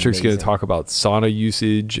Rhonda Patrick's going to amazing. talk about sauna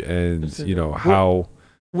usage and, how...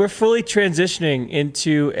 We're fully transitioning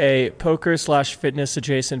into a poker / fitness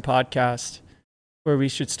adjacent podcast where we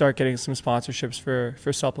should start getting some sponsorships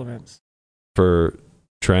for supplements. For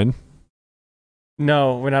Tren?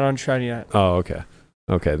 No, we're not on Tren yet. Oh, okay.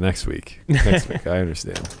 Okay, next week. Next week, I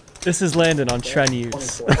understand. This is Landon on Tren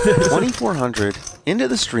Use. 2400 into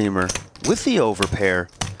the streamer with the overpair.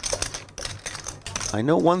 I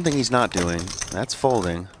know one thing he's not doing. That's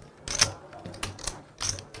folding.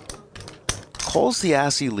 Calls the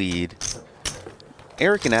assy lead.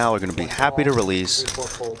 Eric and Al are going to be happy to release.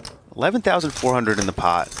 11,400 in the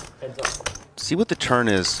pot. See what the turn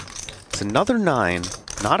is. It's another 9,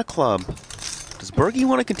 not a club. Does Bergie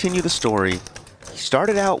want to continue the story? He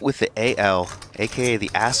started out with the AL, aka the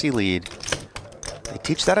assy lead. They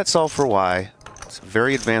teach that at Solve for Y. It's a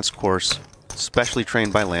very advanced course, specially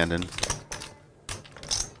trained by Landon.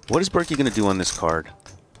 What is Berkey going to do on this card?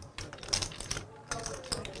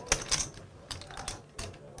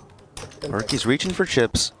 Berkey's reaching for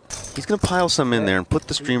chips. He's going to pile some in there and put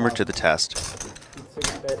the streamer to the test.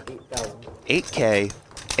 8K,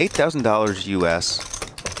 $8,000 US.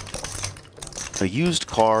 A used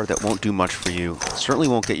car that won't do much for you. Certainly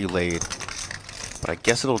won't get you laid. But I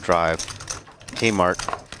guess it'll drive.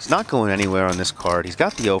 Kmart. He's not going anywhere on this card. He's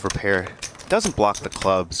got the overpair. Doesn't block the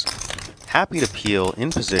clubs. happy to peel in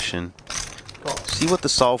position. See what the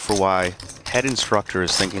solve for why head instructor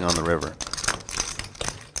is thinking on the river.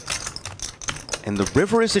 And the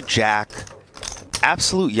river is a jack.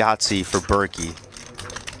 Absolute Yahtzee for Berkey.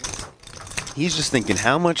 He's just thinking,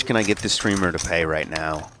 how much can I get this streamer to pay right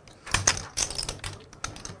now?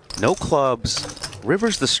 No clubs.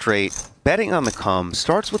 River's the straight. Betting on the come.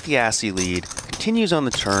 Starts with the assy lead. Continues on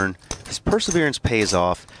the turn. His perseverance pays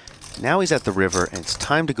off. Now he's at the river, and it's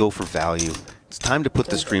time to go for value. It's time to put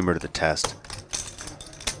the streamer to the test.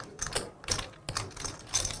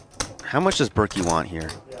 How much does Berkey want here?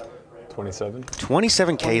 27.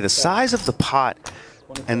 27K, the size of the pot,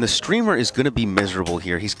 and the streamer is going to be miserable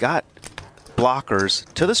here. He's got blockers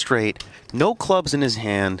to the straight, no clubs in his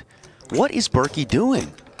hand. What is Berkey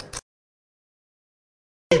doing?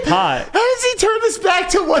 Pot. How does he turn this back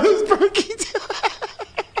to what is Berkey doing?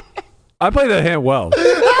 I play that hand well.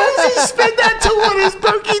 How does he spin that to what is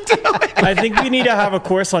Berkey doing? I think we need to have a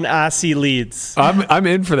course on assy leads. I'm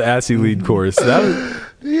in for the assy lead course.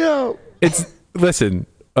 Yo. Listen,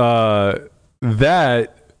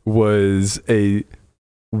 that was a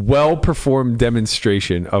well-performed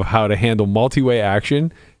demonstration of how to handle multi-way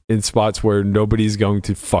action in spots where nobody's going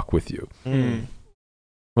to fuck with you.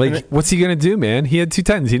 Like, what's he going to do, man? He had 2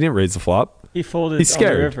 10s. He didn't raise the flop. He folded He's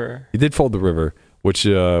scared. on the river. He did fold the river, which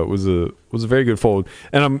was a very good fold.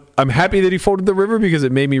 And I'm happy that he folded the river because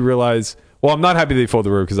it made me realize. Well, I'm not happy that he folded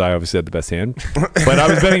the river because I obviously had the best hand, but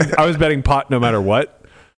I was betting pot no matter what.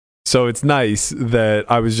 So it's nice that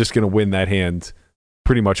I was just going to win that hand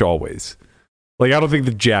pretty much always. Like, I don't think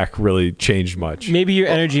the jack really changed much. Maybe your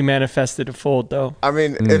energy manifested a fold, though. I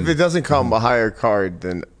mean, if it doesn't come a higher card,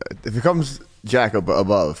 then if it comes jack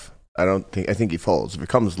above, I think he folds. If it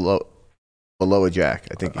comes below a jack,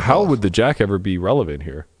 I think he How folds. would the jack ever be relevant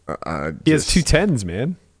here? He has 2 10s,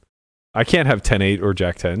 man. I can't have 10-8 or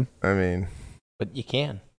jack 10. I mean, But you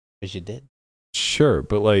can, because you did. Sure,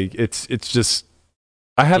 but like it's just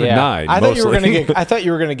I have a 9. I thought you were mostly.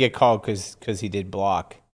 gonna get called because he did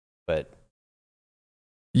block, but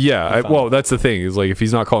Yeah, well, that's the thing is like if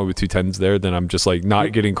he's not calling with 2 10s there, then I'm just like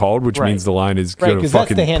not getting called, which Right. means the line is right, gonna because that's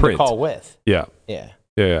fucking the hand print. to call with. Yeah, Yeah.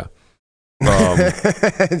 yeah.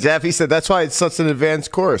 Jaffe said that's why it's such an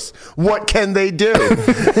advanced course. What can they do?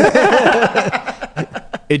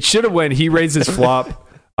 It should have when he raises flop,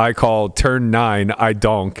 I call turn 9, I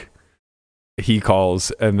donk, he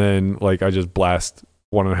calls, and then like I just blast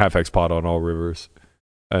 1.5x pot on all rivers,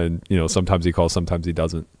 and sometimes he calls, sometimes he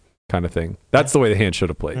doesn't, kind of thing. That's the way the hand should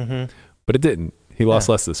have played, but it didn't. He lost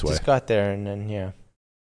less this way. Just got there and then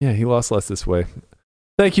Yeah, he lost less this way.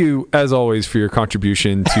 Thank you, as always, for your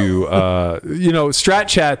contribution to, Strat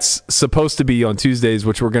Chat's supposed to be on Tuesdays,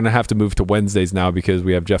 which we're going to have to move to Wednesdays now because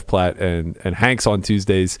we have Jeff Platt and Hanks on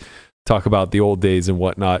Tuesdays, talk about the old days and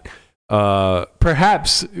whatnot.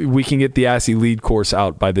 Perhaps we can get the Assy lead course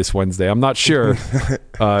out by this Wednesday. I'm not sure.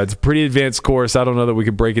 It's a pretty advanced course. I don't know that we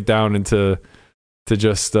could break it down into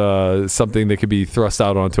just something that could be thrust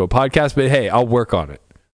out onto a podcast, but hey, I'll work on it.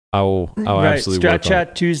 I'll absolutely Strat work on Chat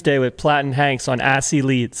it. Tuesday with Platt and Hanks on Assy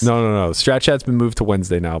leads. No. Strat Chat's been moved to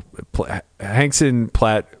Wednesday now. Hanks and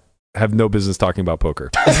Platt have no business talking about poker.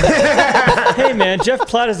 Hey, man, Jeff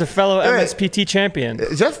Platt is a fellow MSPT champion.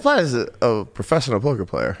 Jeff Platt is a professional poker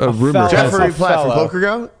player. Rumor has Jeffrey it. Platt from Poker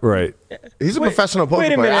Go? Right. He's a professional poker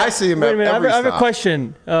Wait a player. minute. I see him Wait at a minute. every I have a stop.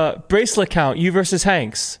 question. Bracelet count, you versus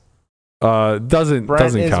Hanks. Doesn't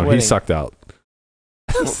Brent is count. He winning. sucked out.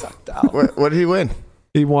 sucked out. What did he win?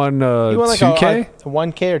 He won, You want like 2K? a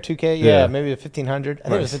 1K or 2K? Yeah. Yeah, maybe a 1500. I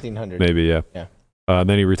think it was 1500. Maybe, yeah. Yeah.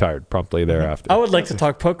 Then he retired promptly thereafter. I would like to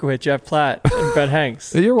talk poker with Jeff Platt and Brett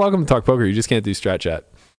Hanks. You're welcome to talk poker. You just can't do Strat Chat.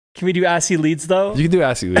 Can we do Assy leads, though? You can do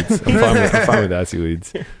Assy leads. I'm fine with Assy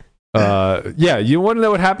leads. Yeah, you want to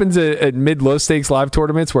know what happens at mid-low stakes live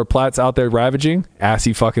tournaments where Platt's out there ravaging?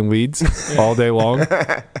 Assy fucking leads all day long.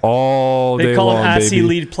 All They day call long, him Assy baby.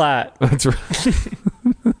 lead Platt. That's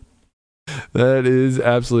right. That is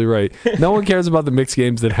absolutely right. No one cares about the mixed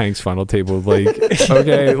games that Hank's final table. Like,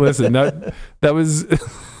 okay, listen, that was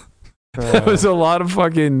that was a lot of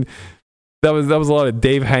fucking that was a lot of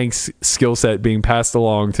Dave Hanks' skill set being passed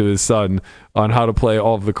along to his son on how to play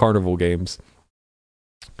all of the carnival games.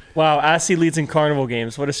 Wow, Assy leads in carnival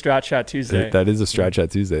games. What a Strat Chat Tuesday. That is a Strat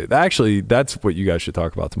Chat Tuesday. Actually, that's what you guys should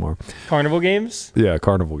talk about tomorrow. Carnival games? Yeah,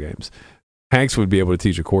 carnival games. Hanks would be able to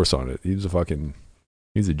teach a course on it.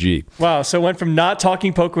 He's a G. Wow, so it went from not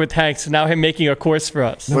talking poker with Hanks to now him making a course for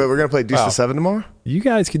us. Wait, we're going to play Deuce to 7 tomorrow? You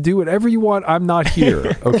guys can do whatever you want. I'm not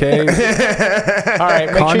here, okay? All right,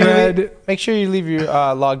 Conrad, make sure you leave your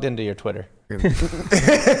logged into your Twitter.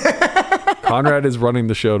 Conrad is running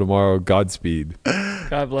the show tomorrow. Godspeed.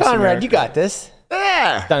 God bless Conrad, America. you got this.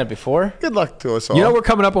 Yeah. Done it before. Good luck to us all. You know, we're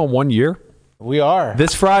coming up on 1 year. We are.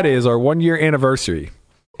 This Friday is our 1 year anniversary.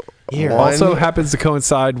 Here. Also happens to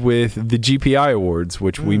coincide with the GPI Awards,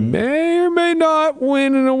 which we may or may not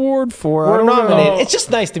win an award for. I We're don't know. nominated. It's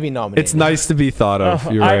just nice to be nominated. It's nice to be thought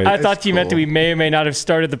of. You're right. I thought you meant that we may or may not have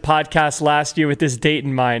started the podcast last year with this date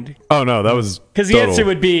in mind. Oh no, that was Because the answer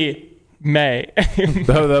would be May.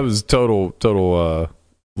 that was total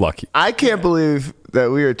lucky. I can't believe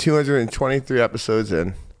that we are 223 episodes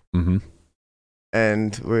in,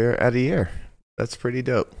 and we're at a year. That's pretty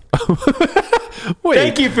dope. Wait,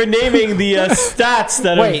 Thank you for naming the stats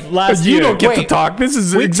that Wait, of last you year. don't get to Wait. talk. This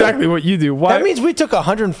is exactly what you do. Why? That means we took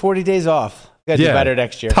 140 days off. We gotta do better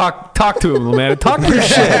next year. Talk to him, man. Talk your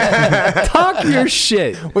shit. Talk your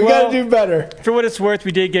shit. We gotta do better. For what it's worth,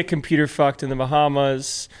 we did get computer fucked in the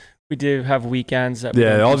Bahamas. We did have weekends. That we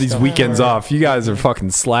Yeah, didn't all do these stuff weekends for. off. You guys are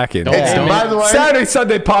fucking slacking. And by the way, Saturday,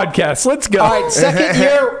 Sunday podcast. Let's go. All right, second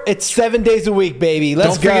year, it's 7 days a week, baby.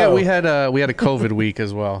 Let's Don't go. forget we had a COVID week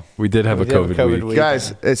as well. We did have a did have a COVID, COVID week. week.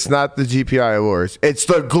 guys, it's not the GPI Awards. It's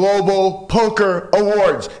the Global Poker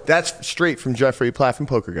Awards. That's straight from Jeffrey Platt from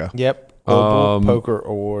Poker Go. Yep. Global Poker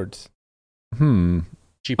Awards. I'm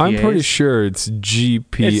GPAs. pretty sure it's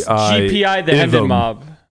GPI. It's GPI, the Hendon Mob.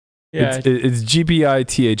 Yeah, It's GPI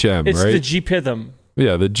THM, it's right? the GPITHM.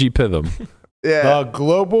 Yeah, the GPITHM. Yeah. The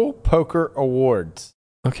Global Poker Awards.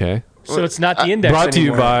 Okay. So it's not the index Brought to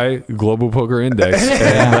you anymore. by Global Poker Index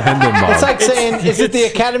and the Hendon Mob. It's like saying, is it the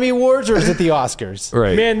Academy Awards or is it the Oscars?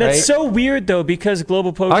 right. Man, that's Right? so weird though, because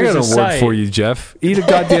Global Poker I got is an a award site. for you, Jeff. Eat a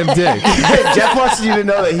goddamn dick. Jeff wants you to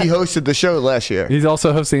know that he hosted the show last year. He's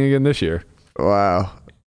also hosting again this year. Wow.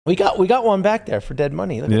 We got one back there for dead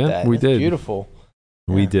money. Look Yeah, at that. we That's did. beautiful.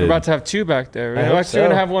 We We're did. about to have two back there. I We're hope actually going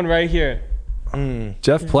to so. have one right here.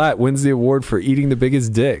 Jeff Platt wins the award for eating the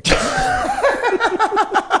biggest dick.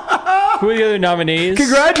 Who are the other nominees?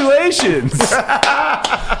 Congratulations!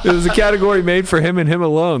 It was a category made for him and him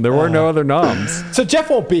alone. There were no other noms. So Jeff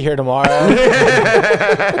won't be here tomorrow. No,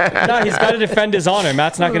 he's got to defend his honor.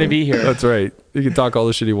 Matt's not going to be here. That's right. He can talk all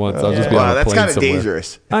the shit he wants. I'll just be on Wow, a that's plane kind of somewhere.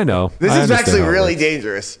 dangerous. I know. This I is understand actually how it really works.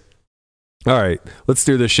 dangerous. All right, let's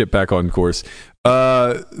steer this shit back on course.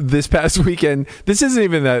 This past weekend, this isn't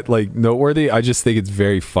even that like noteworthy. I just think it's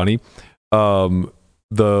very funny.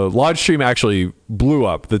 The live stream actually blew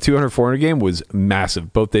up. The 200-400 game was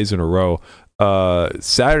massive, both days in a row.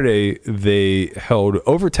 Saturday, they held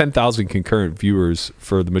over 10,000 concurrent viewers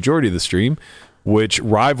for the majority of the stream, which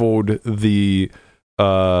rivaled the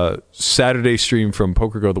Saturday stream from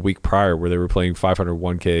Poker Go the week prior, where they were playing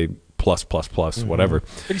 501k plus, whatever.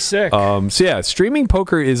 Pretty sick. So yeah, streaming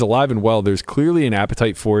poker is alive and well. There's clearly an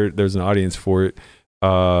appetite for it. There's an audience for it.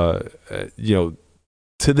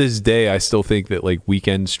 To this day, I still think that like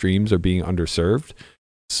weekend streams are being underserved.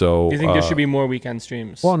 So Do you think there should be more weekend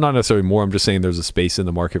streams? well, not necessarily more. I'm just saying there's a space in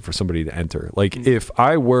the market for somebody to enter. Like if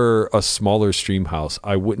I were a smaller stream house,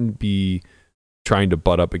 I wouldn't be trying to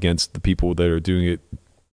butt up against the people that are doing it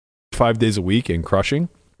 5 days a week and crushing.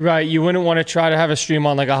 Right, you wouldn't want to try to have a stream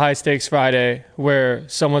on like a high stakes Friday where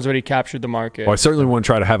someone's already captured the market. Well, I certainly want to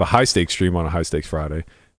try to have a high stakes stream on a high stakes Friday.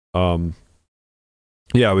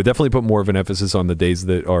 Yeah, I would definitely put more of an emphasis on the days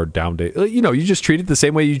that are down day. You know, you just treat it the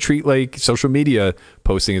same way you treat like social media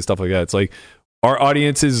posting and stuff like that. It's like our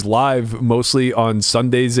audience is live mostly on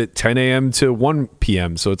Sundays at 10 a.m. to 1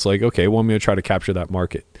 p.m. So it's like, okay, well, I'm going to try to capture that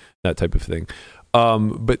market, that type of thing.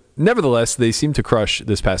 But nevertheless, they seem to crush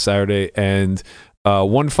this past Saturday. And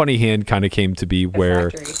one funny hand kind of came to be where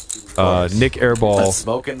Nick Airball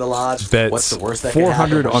smoke in the lodge. bets What's the worst that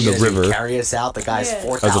 400 can on the happen? river. Carry us out. The guy's Yeah.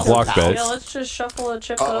 4,000. As a block bet. Yeah, let's just shuffle a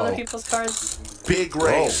chip on other people's cards. Big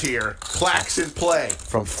raise here. Plaques in play.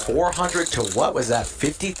 From 400 to what was that?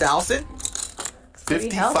 50,000? Pretty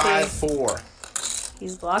healthy. 55-4.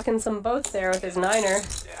 He's blocking some boats there with his niner.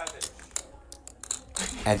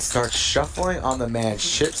 And starts shuffling on the man's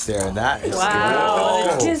chips there, and that is Wow,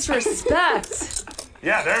 good. the disrespect.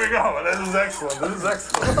 Yeah, there we go. This is excellent. This is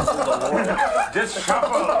excellent. Just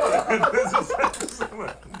shuffle. This is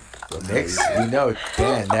excellent. Knicks, we know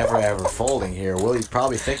Dan never ever folding here. Willie's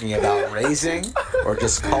probably thinking about raising or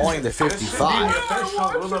just calling the 55.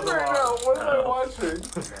 What am I watching?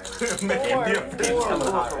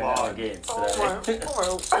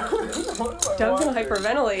 Doug's gonna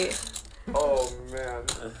hyperventilate. Oh, man.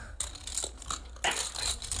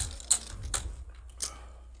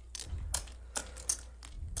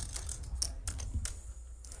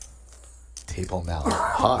 Table now.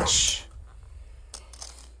 Hush.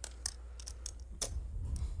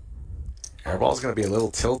 Airball's going to be a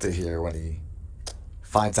little tilted here when he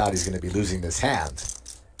finds out he's going to be losing this hand.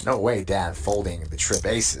 No way Dan folding the trip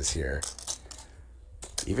aces here.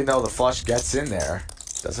 Even though the flush gets in there,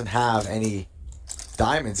 doesn't have any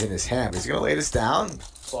diamonds in his hand. He's going to lay this down.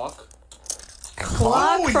 Clock.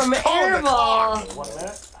 Clock from Airball. 1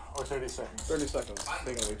 minute or 30 seconds? 30 seconds.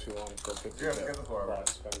 Taking way too long for 50 minutes. Get the floor right.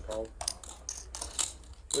 Spend call.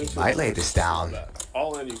 He might lay this down.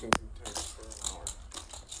 All in you can take for an hour.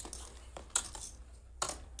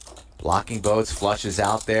 Blocking boats, flushes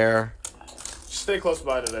out there. Just stay close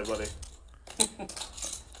by today, buddy.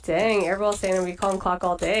 Dang, Airball's saying that we call him clock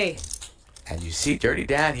all day. And you see Dirty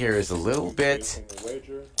Dan here is a little bit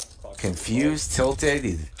confused, tilted.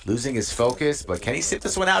 He's losing his focus, but can he sit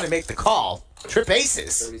this one out and make the call? Trip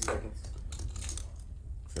aces. 30 seconds.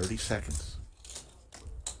 30 seconds.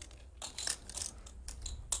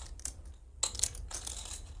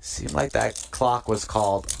 Seemed like that clock was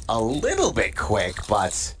called a little bit quick,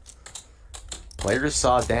 but players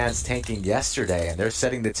saw Dan's tanking yesterday, and they're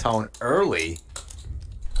setting the tone early.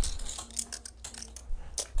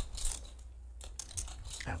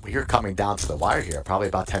 And we are coming down to the wire here. Probably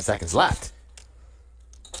about 10 seconds left.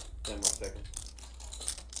 10 more seconds.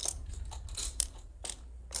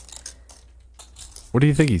 What do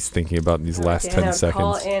you think he's thinking about in these last Dan, 10 I would seconds?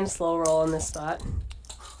 call and slow roll in this spot.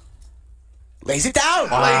 Lays it down.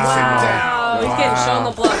 Wow. Lays it down. He's getting shown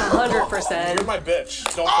the bluff 100%. You're my bitch.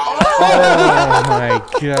 Don't Oh my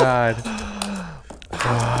god.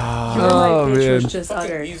 You're my Oh, bitch man. was just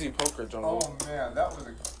Fucking uttered. easy poker, Jungle. Oh man, that was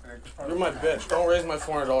You're my bitch. Don't raise my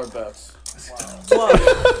 $400 bets.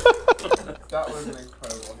 that was an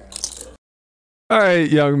incredible hand. All right,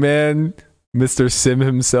 young man, Mr. Sim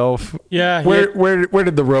himself. Yeah. Where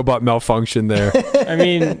did the robot malfunction there? I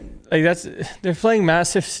mean, like they're playing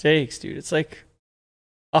massive stakes, dude. It's like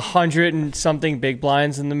 100 and something big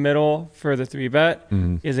blinds in the middle for the 3-bet.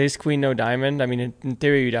 Is ace queen no diamond? I mean, in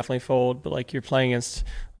theory you definitely fold, but like you're playing against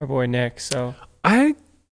our boy Nick, so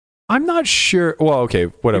I'm not sure. Well, okay,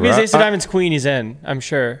 whatever. If he's ace of diamonds queen, he's in. I'm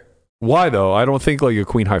sure. Why though? I don't think like a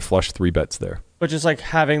queen high flush 3-bets there. But just like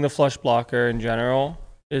having the flush blocker in general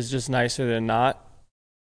is just nicer than not.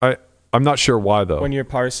 I'm not sure why though. When you're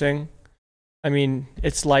parsing, I mean,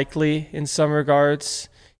 it's likely in some regards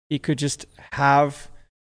he could just have,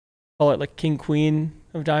 call it like king queen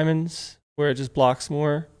of diamonds, where it just blocks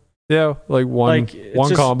more. Yeah, like one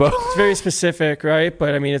combo. It's very specific, right?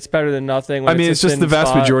 But I mean, it's better than nothing. I mean, it's just the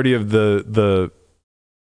vast majority of the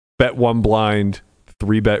bet one blind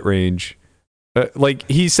 3-bet range. Like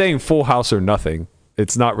he's saying full house or nothing.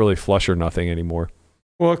 It's not really flush or nothing anymore.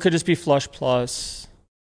 Well, it could just be flush plus.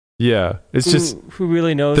 Yeah, it's just who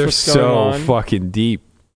really knows they're what's going on. so fucking deep.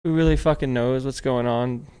 Who really fucking knows what's going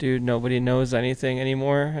on, dude? Nobody knows anything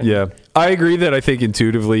anymore. Yeah, I agree that I think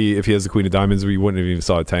intuitively, if he has the queen of diamonds, we wouldn't have even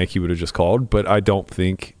saw a tank. He would have just called. But I don't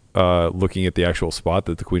think, looking at the actual spot,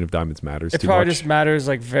 that the queen of diamonds matters It too probably much. just matters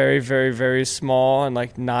like very, very, very small and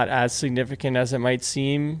like not as significant as it might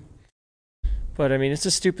seem. But I mean, it's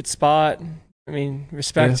a stupid spot. I mean,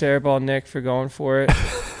 respect to Airball Nick for going for it.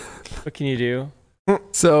 What can you do?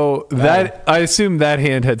 So that I assume that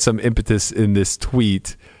hand had some impetus in this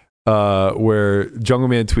tweet, where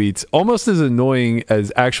Jungleman tweets, almost as annoying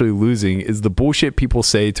as actually losing is the bullshit people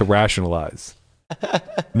say to rationalize.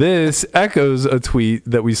 This echoes a tweet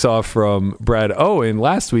that we saw from Brad Owen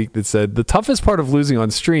last week that said the toughest part of losing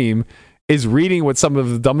on stream is reading what some of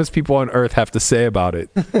the dumbest people on earth have to say about it.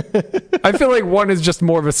 I feel like one is just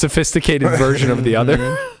more of a sophisticated version of the other.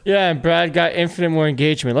 Yeah, and Brad got infinite more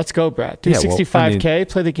engagement. Let's go, Brad. Do Yeah, well, 65K,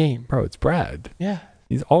 play the game. Bro, it's Brad. Yeah.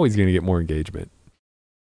 He's always going to get more engagement.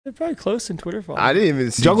 They're probably close in Twitter followers. I didn't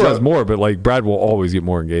even see Jungle has more, but like Brad will always get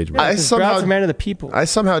more engagement. I somehow Brad's a man of the people. I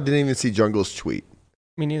somehow didn't even see Jungle's tweet.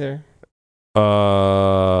 Me neither.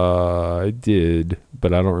 I did,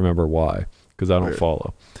 but I don't remember why because I don't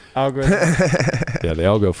follow. Algorithm. Yeah, the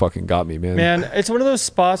algo fucking got me, man. Man, it's one of those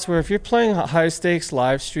spots where if you're playing high stakes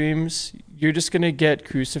live streams, you're just going to get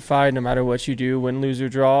crucified no matter what you do, win, lose, or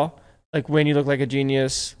draw. Like win, you look like a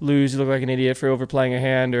genius. Lose, you look like an idiot for overplaying a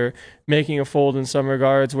hand or making a fold in some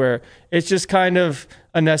regards, where it's just kind of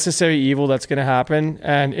a necessary evil that's going to happen.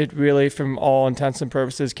 And it really, from all intents and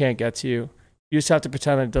purposes, can't get to you. You just have to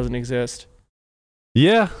pretend that it doesn't exist.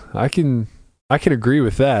 Yeah, I can agree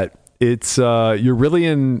with that. It's you're really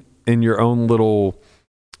in your own little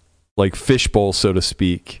like fishbowl, so to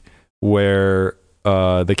speak, where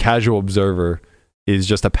the casual observer is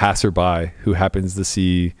just a passerby who happens to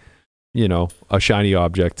see, you know, a shiny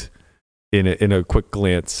object in a quick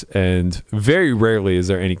glance, and very rarely is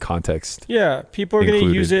there any context. Yeah, people are going to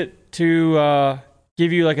included. use it to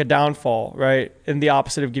give you like a downfall, right? And the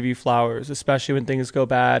opposite of give you flowers, especially when things go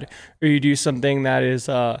bad or you do something that is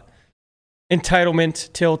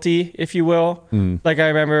entitlement tilty, if you will. Like I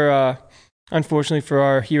remember, unfortunately for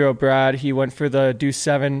our hero Brad, he went for the Deuce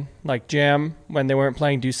 7 like jam when they weren't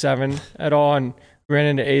playing Deuce 7 at all and ran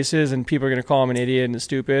into aces, and people are going to call him an idiot and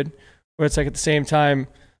stupid. Where it's like at the same time,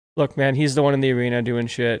 look, man, he's the one in the arena doing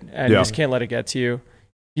shit, and you just can't let it get to you.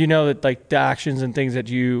 You know that like the actions and things that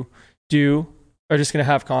you do are just going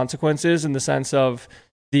to have consequences in the sense of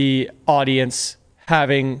the audience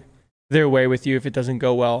having their way with you if it doesn't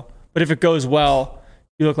go well. But if it goes well,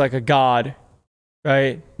 you look like a god,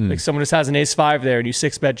 right? Like someone just has an ace-5 there and you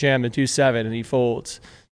 6-bet jam the 2-7 and he folds.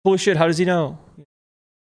 Holy shit, how does he know?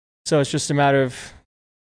 So it's just a matter of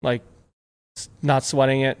like not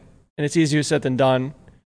sweating it. And it's easier said than done,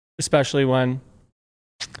 especially when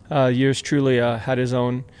yours truly had his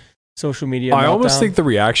own social media I almost meltdown. think the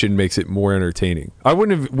reaction makes it more entertaining.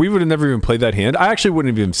 We would have never even played that hand. I actually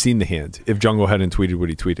wouldn't have even seen the hand if Jungle hadn't tweeted what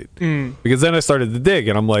he tweeted. Because then I started to dig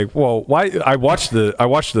and I'm like, well, why? I watched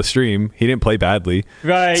the stream. He didn't play badly.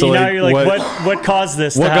 Right. So now you're like, what caused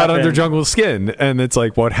this What to got happen? under Jungle's skin? And it's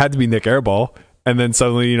like, well, it had to be Nick Airball. And then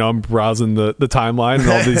suddenly, I'm browsing the timeline and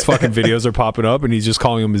all these fucking videos are popping up and he's just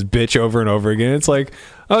calling him his bitch over and over again. It's like,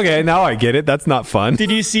 okay, now I get it. That's not fun. Did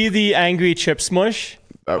you see the angry chip smush?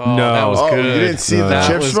 No. That was good. You didn't see the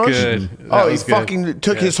chip was smush? good. He fucking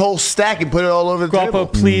took his whole stack and put it all over the table. Guapo,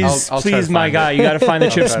 please, I'll try please, to my find guy, it. you got to find the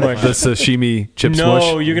chip smush. The sashimi chip smush.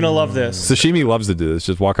 No, you're going to love this. Sashimi loves to do this.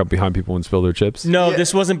 Just walk up behind people and spill their chips. No,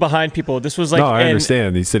 this wasn't behind people. This was like, No, I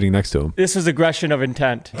understand. He's sitting next to him. This was aggression of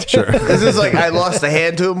intent. Sure. This is like I lost a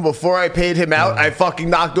hand to him before I paid him out. I fucking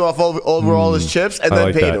knocked off over all his chips and I then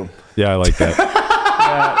like paid that. him. Yeah, I like that.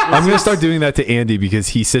 I'm going to start doing that to Andy because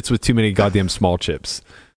he sits with too many goddamn small chips.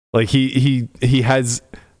 Like he has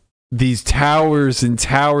these towers and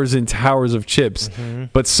towers and towers of chips,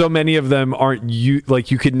 but so many of them aren't you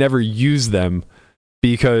could never use them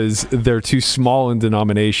because they're too small in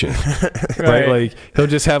denomination. Right? Like he'll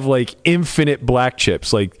just have like infinite black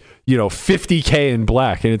chips, like 50K in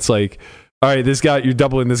black, and it's like, all right, this guy, you're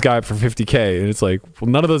doubling this guy up for 50K, and it's like, well,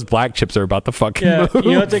 none of those black chips are about the fucking move.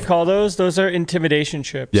 You know what they call those? Those are intimidation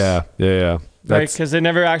chips. Yeah. Right, because they're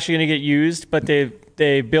never actually going to get used, but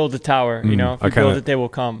they build a tower. If you build it, they will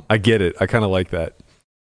come. I get it. I kind of like that.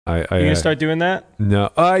 You gonna start doing that? No,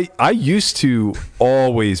 I used to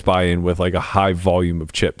always buy in with like a high volume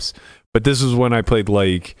of chips, but this was when I played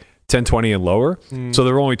like 10-20 and lower, so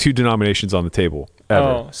there were only 2 denominations on the table ever.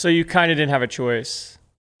 Oh, so you kind of didn't have a choice.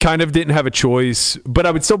 Kind of didn't have a choice, but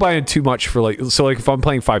I would still buy in too much for like if I'm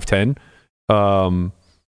playing 5-10,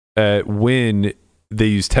 at Win they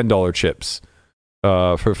use $10 chips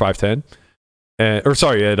for 5-10. At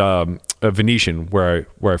Venetian where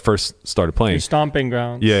I first started playing. Your stomping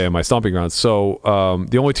grounds. Yeah, my stomping grounds. So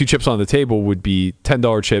the only 2 chips on the table would be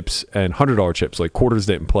 $10 chips and $100 chips. Like quarters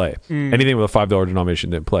didn't play. Anything with a $5 denomination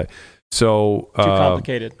didn't play. So too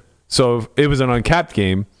complicated. So it was an uncapped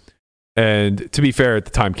game, and to be fair, at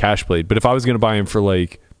the time Cash played. But if I was going to buy him for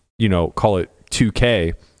like call it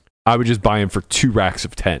 2K, I would just buy him for 2 racks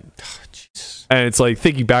of 10. And it's like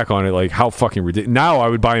thinking back on it, like how fucking ridiculous. Now I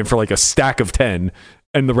would buy him for like a stack of 10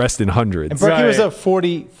 and the rest in hundreds. And Berkey was a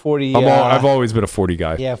 40. I've always been a 40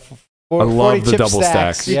 guy. Yeah. I love the double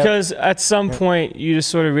stacks. Because at some point you just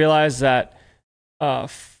sort of realize that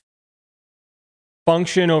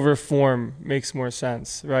function over form makes more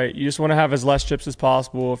sense, right? You just want to have as less chips as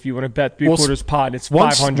possible. If you want to bet 3/4 pot, it's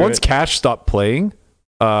 500. Once Cash stopped playing,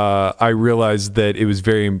 I realized that it was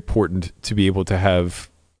very important to be able to have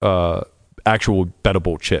actual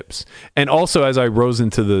bettable chips. And also as I rose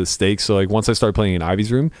into the stakes, so like once I started playing in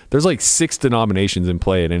Ivy's room, there's like 6 denominations in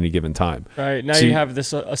play at any given time. Right. Now so you have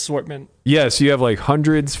this assortment. Yeah, so you have like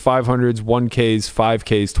 100s, 500s, 1Ks,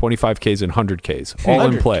 5Ks, 25Ks, and 100Ks all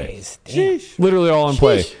in play. Literally all in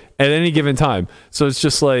play at any given time. So it's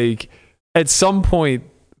just like at some point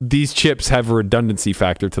these chips have a redundancy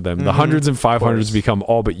factor to them. The 100s and 500s become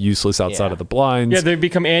all but useless outside of the blinds. Yeah, they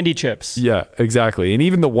become Andy chips. Yeah, exactly. And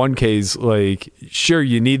even the 1Ks, like, sure,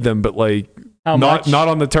 you need them, but like, not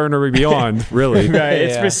on the turn or beyond, really. Right,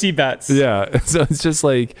 it's for C-bets. Yeah, so it's just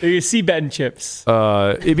like... They're your C-betting chips.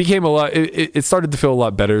 It became a lot... It started to feel a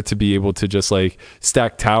lot better to be able to just like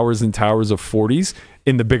stack towers and towers of 40s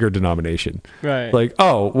in the bigger denomination. Right. Like,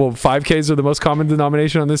 oh, well, 5Ks are the most common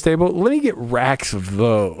denomination on this table. Let me get racks of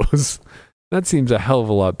those. That seems a hell of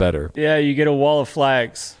a lot better. Yeah, you get a wall of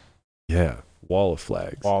flags. Yeah, wall of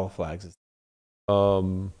flags. Wall of flags.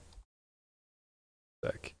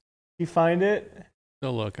 Sec. You find it?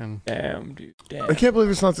 Still looking. Damn, dude. Damn. I can't believe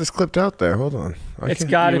it's not just clipped out there. Hold on. It's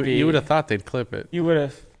got to be. You would have thought they'd clip it. You would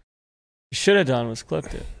have. You should have done was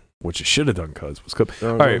clipped it. What you should have done, cuz, was clip.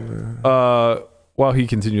 All right. While he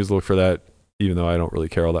continues to look for that, even though I don't really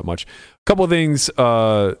care all that much. A couple of things,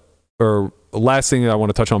 or last thing I want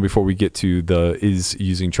to touch on before we get to the is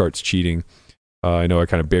using charts cheating. I know I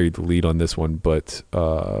kind of buried the lead on this one, but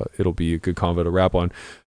it'll be a good convo to wrap on.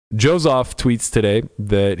 Joseph tweets today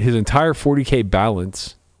that his entire 40K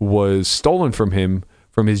balance was stolen from him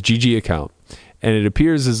from his GG account. And it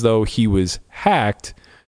appears as though he was hacked,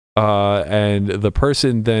 and the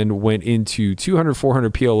person then went into 200,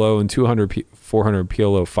 400 PLO and 200, 400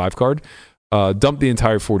 PLO 5-card, dumped the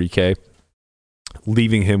entire 40K,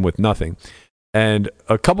 leaving him with nothing. And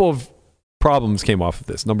a couple of problems came off of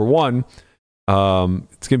this. Number one,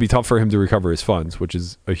 it's going to be tough for him to recover his funds, which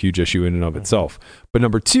is a huge issue in and of itself. But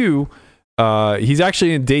number two, he's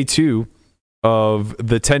actually in day 2 of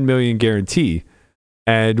the 10 million guarantee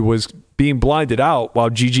and was being blinded out while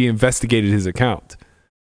GG investigated his account.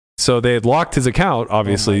 So they had locked his account,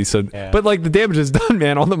 obviously. But like the damage is done,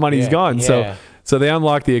 man. All the money's gone. Yeah. So they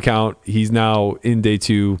unlocked the account. He's now in day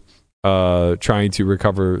 2, trying to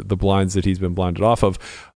recover the blinds that he's been blinded off of.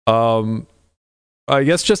 I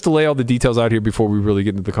guess just to lay all the details out here before we really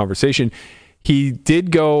get into the conversation, he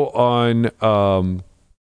did go on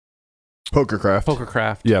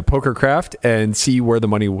PokerCraft. Yeah, PokerCraft, and see where the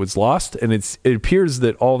money was lost. And it appears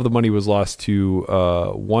that all of the money was lost to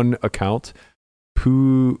one account.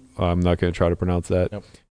 I'm not going to try to pronounce that. Nope.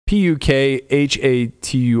 Pukhaturki.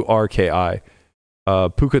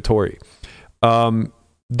 Pukatori.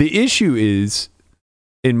 The issue is,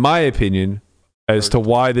 in my opinion, as to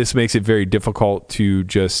why this makes it very difficult to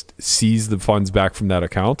just seize the funds back from that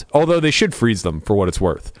account. Although they should freeze them for what it's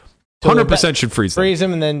worth. 100% should freeze them. Freeze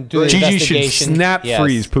them and then do the GG investigation. should snap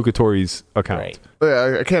freeze Pukatori's account. Right.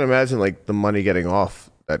 Yeah, I can't imagine like the money getting off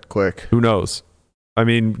that quick. Who knows? I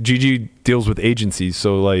mean, GG deals with agencies,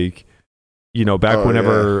 so like, you know, back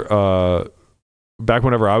whenever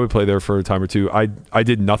I would play there for a time or two, I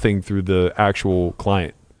did nothing through the actual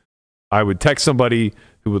client. I would text somebody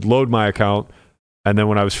who would load my account, and then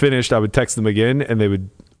when I was finished, I would text them again, and they would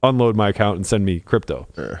unload my account and send me crypto.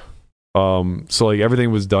 Yeah. So like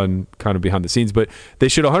everything was done kind of behind the scenes, but they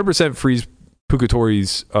should 100% freeze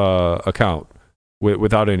Pukatori's account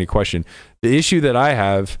without any question. The issue that I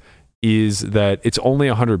have is that it's only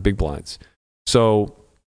 100 big blinds. So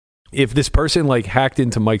if this person like hacked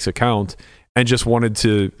into Mike's account and just wanted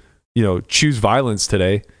to, you know, choose violence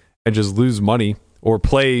today and just lose money or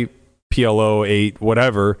play PLO 8,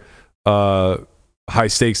 whatever, high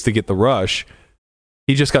stakes to get the rush,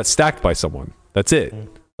 he just got stacked by someone. That's it.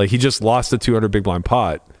 Like he just lost a 200 big blind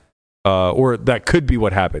pot, or that could be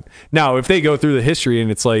what happened. Now, if they go through the history and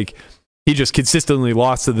it's like he just consistently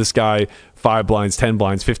lost to this guy 5 blinds, 10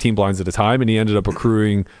 blinds, 15 blinds at a time, and he ended up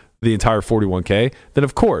accruing the entire 41K, then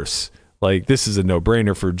of course, like this is a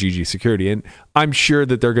no-brainer for GG Security. And I'm sure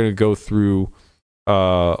that they're going to go through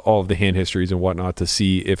all of the hand histories and whatnot to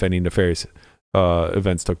see if any nefarious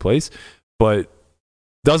events took place. But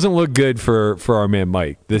doesn't look good for our man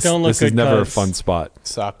Mike. This is never a fun spot.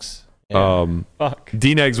 Sucks. Fuck.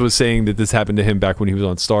 D-Negs was saying that this happened to him back when he was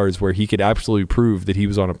on Stars, where he could absolutely prove that he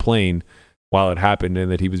was on a plane while it happened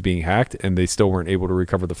and that he was being hacked, and they still weren't able to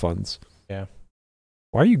recover the funds. Yeah.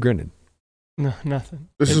 Why are you grinning? No, nothing.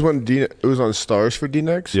 This is when it was on Stars for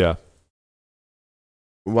D-Negs? Yeah.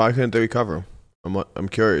 Why couldn't they recover them? I'm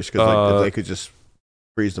curious, because like, they could just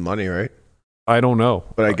freeze the money, right? I don't know.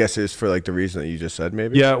 But I guess it's for like the reason that you just said,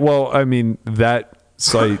 maybe? Yeah, well, I mean, that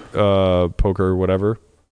site, poker or whatever,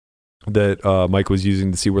 that Mike was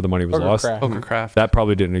using to see where the money was lost, PokerCraft. that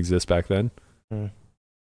probably didn't exist back then.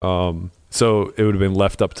 So it would have been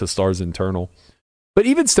left up to Stars internal. But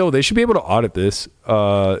even still, they should be able to audit this.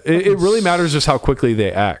 It really matters just how quickly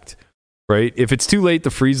they act, right? If it's too late to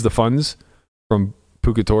freeze the funds from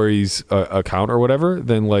Pukatori's account or whatever,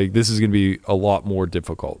 then like this is going to be a lot more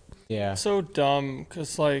difficult. Yeah. So dumb,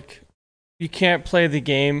 because like you can't play the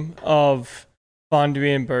game of fund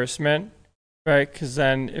reimbursement, right? Because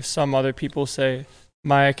then if some other people say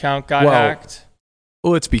my account got hacked.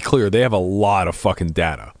 Well, let's be clear. They have a lot of fucking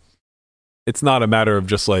data. It's not a matter of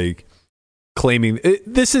just like claiming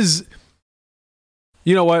this is,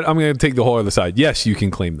 you know what? I'm going to take the whole other side. Yes, you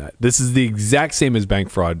can claim that. This is the exact same as bank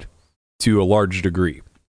fraud to a large degree,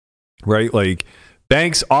 right? Like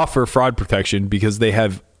banks offer fraud protection because they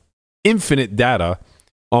have infinite data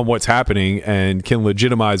on what's happening and can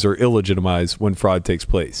legitimize or illegitimize when fraud takes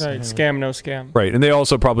place. Right, scam, no scam. Right, and they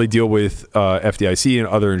also probably deal with FDIC and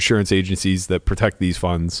other insurance agencies that protect these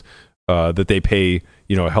funds that they pay,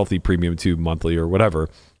 you know, a healthy premium to monthly or whatever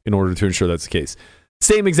in order to ensure that's the case.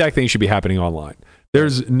 Same exact thing should be happening online.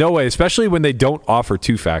 There's no way, especially when they don't offer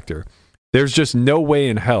two-factor, there's just no way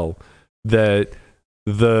in hell that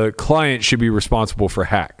the client should be responsible for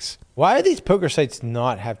hacks. Why do these poker sites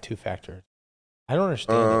not have two-factor? I don't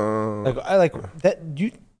understand it. I like that.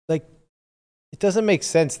 It doesn't make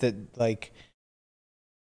sense that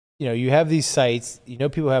you have these sites.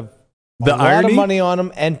 People have a lot of money on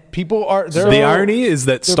them, and people are. The irony is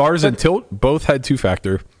that Stars and Tilt both had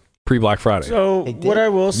two-factor pre-Black Friday. So what I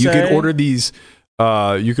will say, you could order these.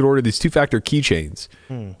 You could order these two-factor keychains,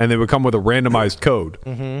 and they would come with a randomized code.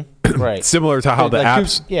 Right. Similar to how the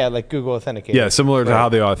apps. Like Google Authenticator. Yeah, similar to how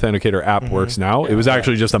the Authenticator app works now. It was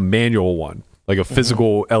actually just a manual one, like a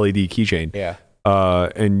physical LED keychain. Yeah.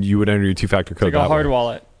 And you would enter your two-factor code. Like a hard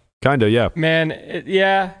wallet. Kinda, yeah. Man,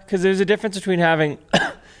 because there's a difference between having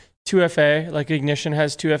 2FA, like Ignition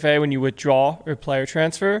has 2FA when you withdraw or player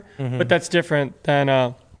transfer, but that's different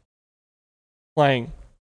than playing.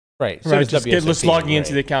 Right. So just logging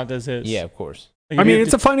into the account as is. Yeah, of course. I mean,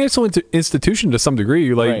 it's a financial institution to some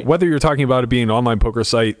degree. Like whether you're talking about it being an online poker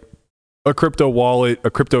site, a crypto wallet,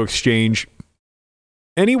 a crypto exchange,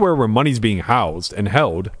 anywhere where money's being housed and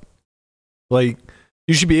held, like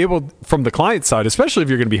you should be able, from the client side, especially if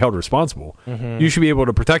you're going to be held responsible, you should be able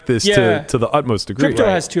to protect this to the utmost degree. Crypto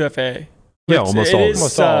has 2FA. Yeah,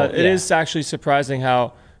 almost all. It is actually surprising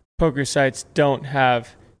how poker sites don't have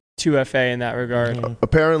 2FA in that regard.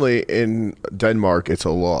 Apparently, in Denmark, it's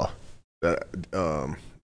a law that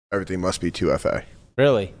everything must be 2FA.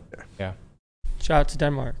 Really? Yeah. Shout out to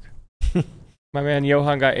Denmark. My man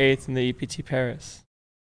Johan got 8th in the EPT Paris.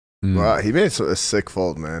 Wow, he made a sick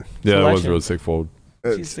fold, man. Yeah, that was a really sick fold.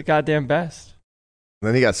 He's the goddamn best.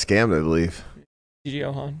 Then he got scammed, I believe. GG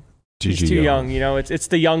Johan. GG He's too young, it's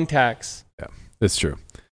the young tax. Yeah, it's true.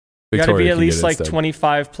 You got to be at least like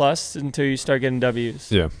 25 plus until you start getting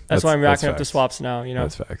W's. Yeah. That's why I'm racking up the swaps now,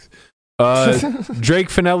 That's facts. Drake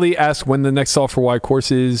Finelli asked when the next Solve for Why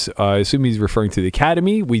course is. I assume he's referring to the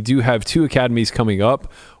Academy. We do have 2 academies coming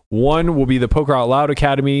up. One will be the Poker Out Loud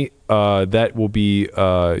Academy. That will be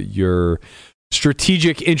your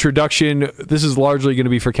strategic introduction. This is largely going to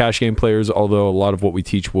be for cash game players, although a lot of what we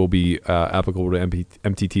teach will be applicable to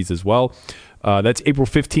MTTs as well. That's April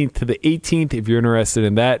 15th to the 18th. If you're interested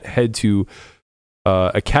in that, head to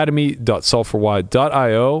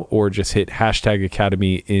academy.solveforwhy.io or just hit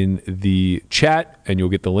 #academy in the chat and you'll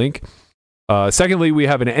get the link. Secondly, we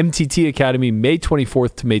have an MTT Academy May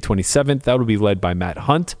 24th to May 27th. That will be led by Matt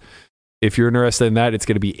Hunt. If you're interested in that, it's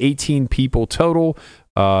going to be 18 people total.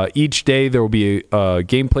 Each day there will be a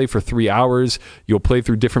gameplay for 3 hours. You'll play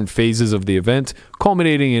through different phases of the event,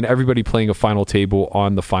 culminating in everybody playing a final table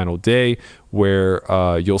on the final day, where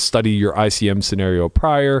you'll study your ICM scenario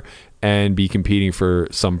prior and be competing for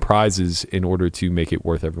some prizes in order to make it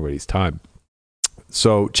worth everybody's time.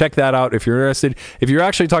 So check that out if you're interested. If you're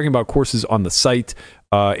actually talking about courses on the site,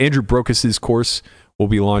 Andrew Brokos's course will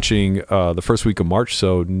be launching the first week of March.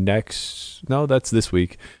 So that's this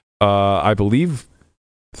week. I believe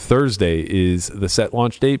Thursday is the set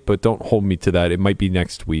launch date, but don't hold me to that. It might be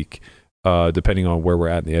next week, depending on where we're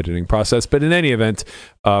at in the editing process. But in any event,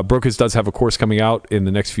 Brokos does have a course coming out in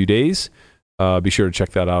the next few days. Be sure to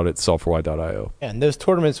check that out at solveforwhy.io. Yeah, and those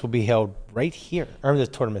tournaments will be held right here.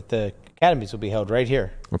 The academies will be held right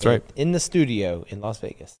here. That's right. In the studio in Las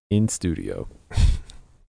Vegas. In studio. All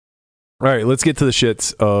right, let's get to the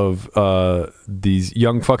shits of these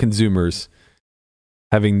young fucking Zoomers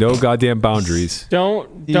having no goddamn boundaries.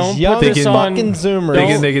 Don't These put young this on. fucking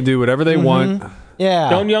Zoomers. They can do whatever they want.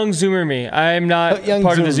 Yeah. Don't young Zoomer me. I'm not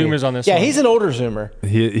part of the Zoomers on this one. Yeah, he's an older Zoomer.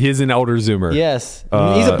 He is an elder Zoomer. Yes.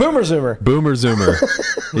 He's a boomer Zoomer. Boomer Zoomer.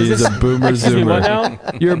 He's a boomer Excuse me, what Zoomer.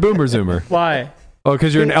 now? You're a boomer Zoomer. Why? Oh,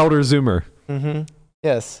 because you're an elder Zoomer. Mm-hmm.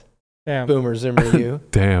 Yes. Damn. Boomer Zoomer you.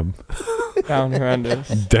 Damn. Sound horrendous.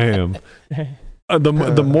 Damn. The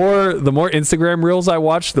more Instagram reels I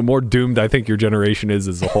watch, the more doomed I think your generation is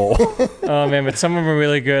as a whole. Oh man, but some of them are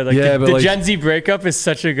really good. Like Yeah, but the like- Gen Z breakup is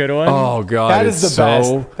such a good one. Oh god, That is it's the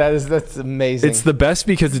so, best. That's amazing. It's the best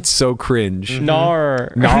because it's so cringe.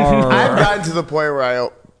 Nar. I've gotten to the point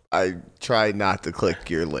where I try not to click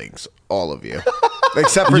your links, all of you,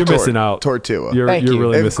 except for You're missing out. Tortua. You're Thank you.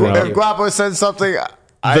 really missing out. If Guapo says something,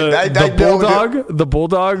 The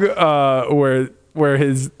bulldog, where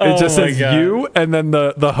his it just Oh my says God. you, and then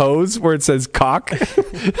the hose where it says cock, and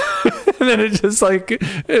then it just like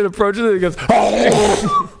it approaches it and goes.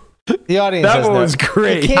 The audience. That has one no- was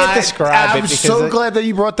great. They can't describe it. I'm because so it- glad that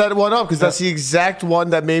you brought that one up because that's the exact one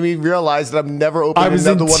that made me realize that I'm never opening was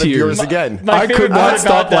in another one of tears. yours again. I could not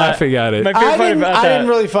stop laughing at it. My favorite part about I that. didn't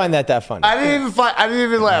really find that funny. I didn't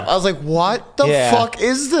even laugh. I was like, "What the Yeah. fuck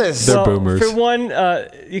is this?" They're Well, boomers. For one,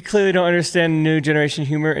 you clearly don't understand new generation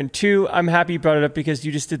humor, and two, I'm happy you brought it up because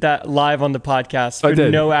you just did that live on the podcast I for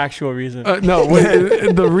did. no actual reason. No,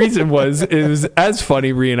 the reason was it was as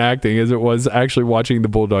funny reenacting as it was actually watching the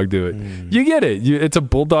bulldog do it. You get it. It's a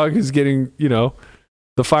bulldog who's getting,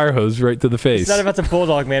 the fire hose right to the face. It's not about the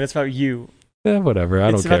bulldog, man. It's about you. Yeah, whatever. I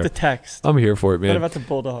It's don't care. about the text. I'm here for it, Not man. about the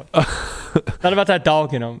bulldog. Not about that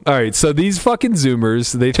dog in him. All right, so these fucking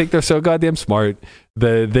Zoomers, they think they're so goddamn smart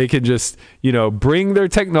that they can just, bring their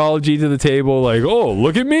technology to the table like, oh,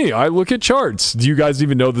 look at me. I look at charts. Do you guys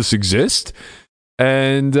even know this exists?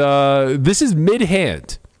 And this is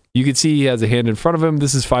mid-hand. You can see he has a hand in front of him.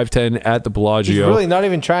 This is 5'10" at the Bellagio. He's really not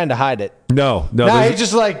even trying to hide it. No. No, there's- he's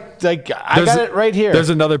just like I got it right here. There's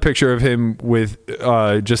another picture of him with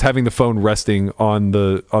just having the phone resting on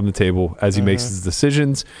the table as he makes his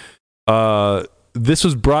decisions. This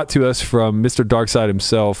was brought to us from Mr. Darkside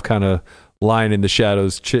himself, kind of lying in the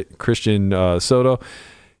shadows, Christian Soto.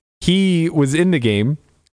 He was in the game,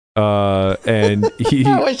 and he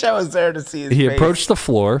I wish I was there to see his he face. approached the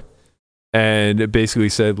floor and basically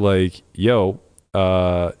said like, "Yo,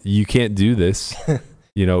 you can't do this.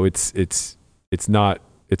 It's not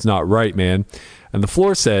right, man." And the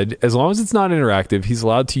floor said, as long as it's not interactive, he's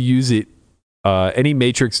allowed to use it any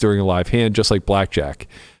matrix during a live hand, just like blackjack.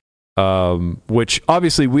 Which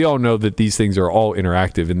obviously we all know that these things are all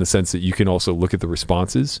interactive in the sense that you can also look at the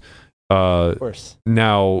responses. Of course.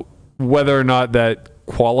 Now, whether or not that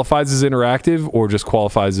qualifies as interactive or just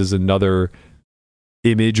qualifies as another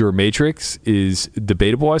image or matrix is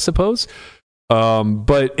debatable, I suppose.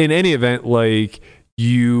 But in any event, like,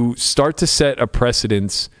 you start to set a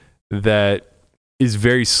precedence that is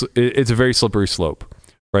it's a very slippery slope,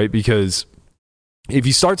 right? Because if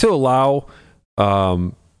you start to allow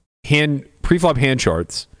pre-flop hand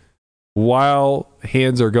charts while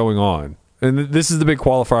hands are going on, and this is the big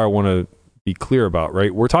qualifier I want to be clear about,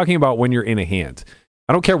 right? We're talking about when you're in a hand.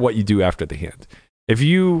 I don't care what you do after the hand. If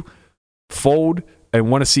you fold and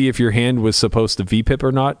want to see if your hand was supposed to VPIP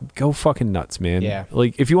or not, go fucking nuts, man. Yeah.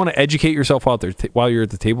 Like, if you want to educate yourself out there while you're at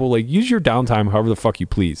the table, like, use your downtime however the fuck you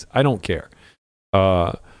please. I don't care.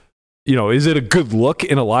 Is it a good look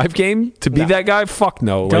in a live game to be that guy? Fuck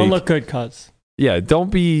no. Don't look good, cuz. Yeah, don't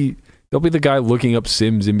be the guy looking up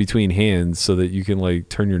sims in between hands so that you can like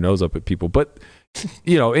turn your nose up at people. But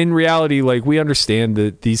in reality, like, we understand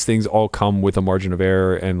that these things all come with a margin of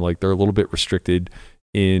error and like they're a little bit restricted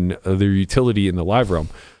in their utility in the live realm.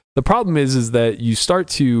 The problem is that you start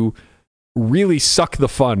to really suck the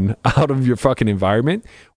fun out of your fucking environment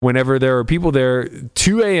whenever there are people there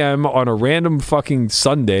 2 a.m. on a random fucking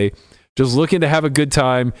Sunday just looking to have a good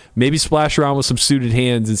time, maybe splash around with some suited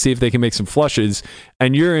hands and see if they can make some flushes,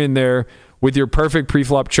 and you're in there with your perfect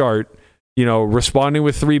pre-flop chart, responding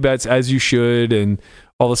with 3 bets as you should and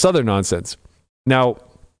all this other nonsense. Now,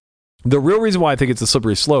 the real reason why I think it's a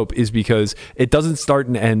slippery slope is because it doesn't start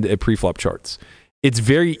and end at pre-flop charts. It's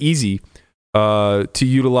very easy to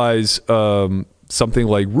utilize something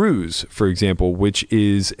like Ruse, for example, which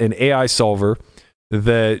is an AI solver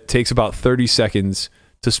that takes about 30 seconds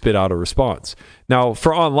to spit out a response. Now,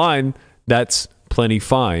 for online, that's plenty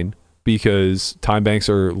fine because time banks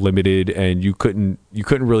are limited and you couldn't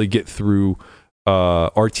really get through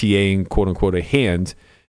RTAing, quote unquote, a hand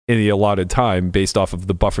in the allotted time based off of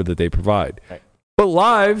the buffer that they provide. Right. But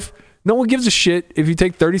live, no one gives a shit if you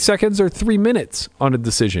take 30 seconds or 3 minutes on a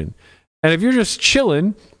decision. And if you're just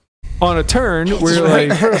chilling on a turn where you're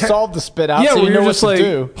like, for a solve to spit out, yeah, so where you you're know just what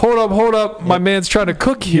to like, do. hold up, my man's trying to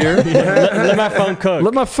cook here. Let my phone cook.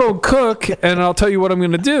 Let my phone cook, and I'll tell you what I'm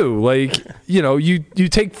going to do. Like, you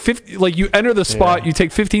take 50, like, you enter the spot, you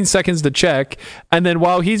take 15 seconds to check, and then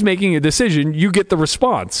while he's making a decision, you get the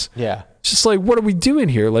response. Yeah. It's just like, what are we doing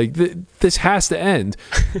here? Like, this has to end.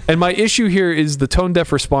 And my issue here is the tone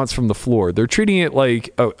deaf response from the floor. They're treating it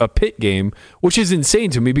like a pit game, which is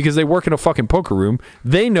insane to me because they work in a fucking poker room.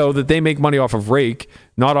 They know that they make money off of rake,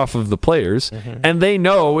 not off of the players. And they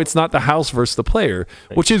know it's not the house versus the player,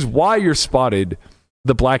 which is why you're spotted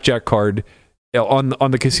the blackjack card on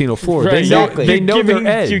the casino floor. Right, They know their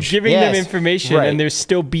edge. You're giving them information and they're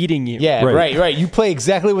still beating you. Yeah, right. You play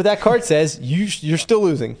exactly what that card says. You're still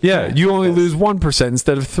losing. Yeah, you only lose 1%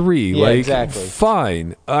 instead of 3%. Yeah, like, exactly.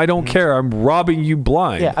 Fine. I don't care. I'm robbing you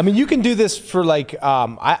blind. Yeah, I mean, you can do this for like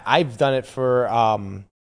I've done it for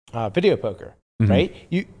video poker, right?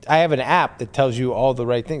 I have an app that tells you all the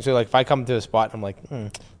right things. So like, if I come to a spot, and I'm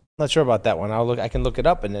like, not Not sure about that one. I can look it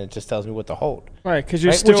up, and then it just tells me what to hold. Right, because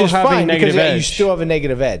you're Right? still Which is having fine, negative because, edge. you still have a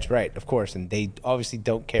negative edge, right? Of course, and they obviously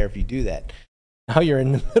don't care if you do that. Now you're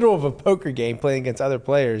in the middle of a poker game playing against other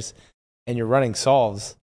players, and you're running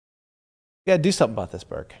solves. You gotta do something about this,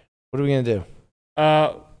 Burke. What are we gonna do?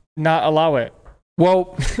 Not allow it.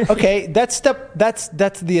 Well, okay, that's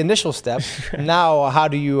the initial step. Now, how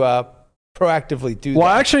do you proactively do that? Well,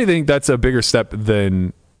 I actually think that's a bigger step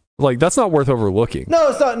than, like, that's not worth overlooking. No,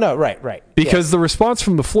 it's not. No, right. Because the response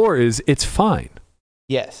from the floor is, it's fine.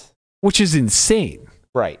 Yes. Which is insane.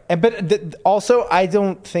 Right. But also, I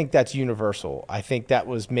don't think that's universal. I think that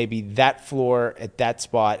was maybe that floor at that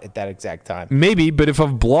spot at that exact time. Maybe, but if a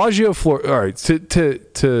Bellagio floor, all right,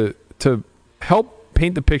 to help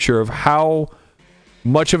paint the picture of how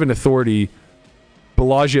much of an authority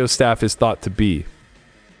Bellagio staff is thought to be.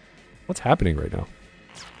 What's happening right now?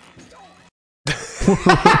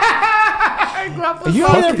 Are you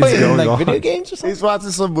out there playing like video games or something? He's watching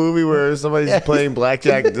some movie where somebody's playing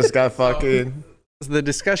blackjack and just got fucking. The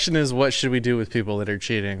discussion is, what should we do with people that are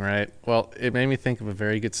cheating, right? Well, it made me think of a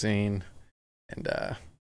very good scene. And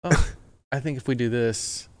I think if we do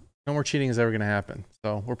this, no more cheating is ever going to happen.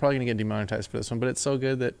 So we're probably going to get demonetized for this one. But it's so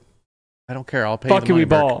good that I don't care. I'll pay you the money,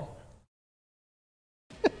 Burke. ball.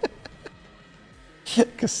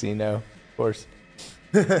 Casino, of course.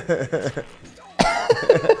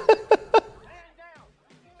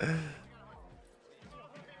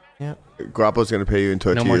 Yeah. Guapo's gonna pay you in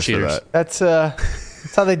tortillas more for cheaters. that. That's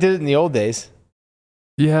how they did it in the old days.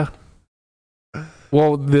 Yeah.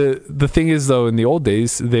 Well, the thing is, though, in the old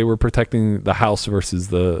days, they were protecting the house versus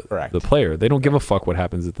the player. They don't give a fuck what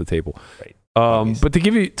happens at the table. Right. But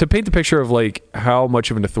to paint the picture of like how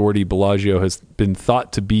much of an authority Bellagio has been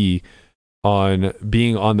thought to be on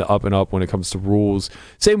being on the up and up when it comes to rules,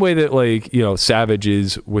 same way that, like, you know, Savage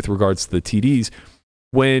is with regards to the TDs.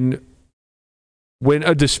 When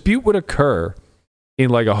a dispute would occur in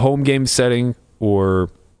like a home game setting or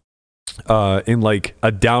in like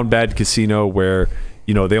a down bad casino where,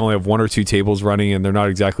 you know, they only have one or two tables running and they're not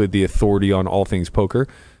exactly the authority on all things poker,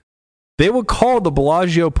 they would call the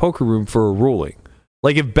Bellagio poker room for a ruling.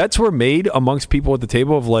 Like, if bets were made amongst people at the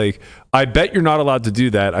table of like, I bet you're not allowed to do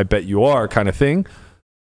that, I bet you are, kind of thing,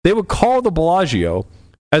 they would call the Bellagio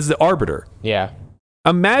as the arbiter. Yeah.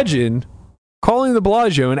 Imagine calling the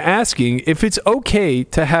Bellagio and asking if it's okay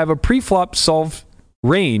to have a pre-flop solve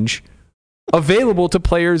range available to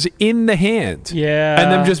players in the hand. Yeah.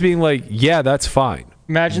 And them just being like, yeah, that's fine.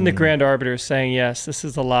 Imagine the grand arbiter saying, yes, this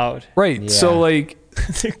is allowed. Right. Yeah. So, like,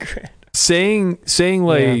 The grand- saying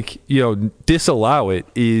like, you know, disallow it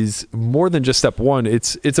is more than just step one.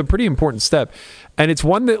 It's a pretty important step. And it's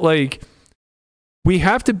one that, like, we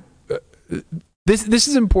have to this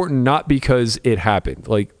is important not because it happened.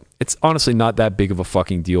 Like, it's honestly not that big of a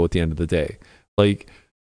fucking deal at the end of the day. Like,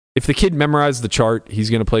 if the kid memorized the chart, he's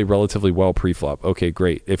going to play relatively well pre-flop. Okay,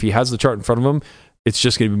 great. If he has the chart in front of him, it's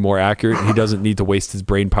just going to be more accurate. He doesn't need to waste his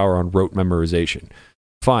brain power on rote memorization.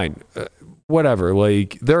 Fine. Whatever.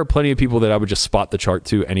 Like, there are plenty of people that I would just spot the chart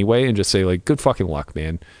to anyway and just say, like, good fucking luck,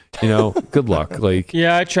 man. You know, good luck. Like,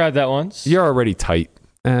 yeah, I tried that once. you're already tight.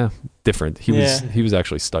 Different. He was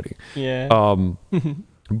actually studying. Yeah.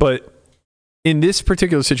 But in this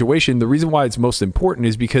particular situation, the reason why it's most important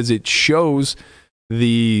is because it shows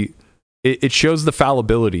the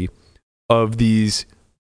fallibility of these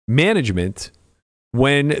management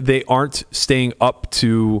when they aren't staying up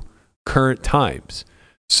to current times.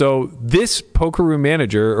 So this poker room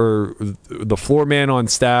manager or the floor man on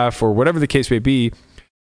staff or whatever the case may be,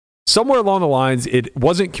 somewhere along the lines, it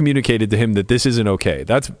wasn't communicated to him that this isn't okay.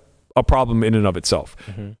 That's a problem in and of itself.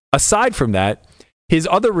 Mm-hmm. Aside from that, his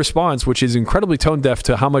other response, which is incredibly tone deaf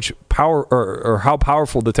to how much power or how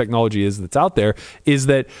powerful the technology is that's out there, is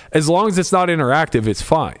that as long as it's not interactive, it's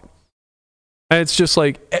fine. And it's just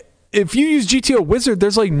like, if you use GTO Wizard,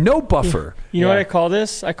 there's like no buffer. You know what I call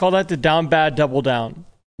this? I call that the down bad, double down.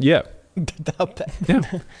 Yeah. Yeah.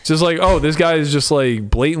 It's just like, oh, this guy is just like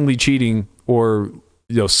blatantly cheating or,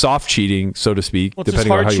 you know, soft cheating, so to speak, Well, it's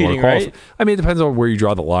depending on how you want to hard call cheating, it. I mean, it depends on where you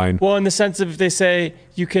draw the line. Well, in the sense of if they say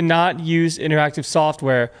you cannot use interactive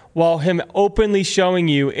software, while him openly showing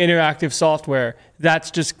you interactive software, that's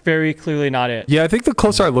just very clearly not it. Yeah, I think the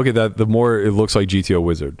closer I look at that, the more it looks like GTO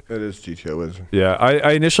Wizard. It is GTO Wizard. Yeah,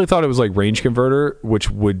 I initially thought it was like Range Converter, which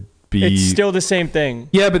would be... It's still the same thing.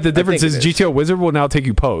 Yeah, but the difference is GTO Wizard will now take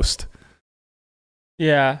you post.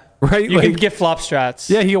 Yeah. Right? You can get flop strats.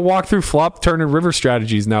 Yeah, he can walk through flop, turn, and river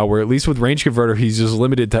strategies now, where at least with Range Converter, he's just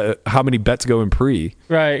limited to how many bets go in pre.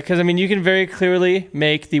 Right, because I mean, you can very clearly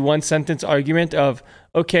make the one sentence argument of,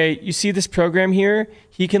 okay, you see this program here?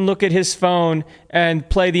 He can look at his phone and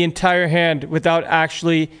play the entire hand without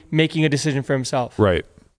actually making a decision for himself. Right.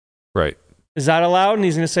 Is that allowed? And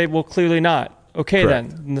he's going to say, well, clearly not. Okay, Correct.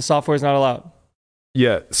 then the software is not allowed.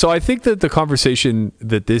 Yeah. So I think that the conversation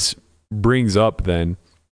that this brings up then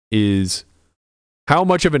is how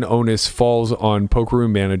much of an onus falls on poker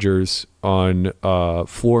room managers, on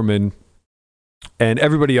floormen, and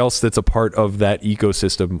everybody else that's a part of that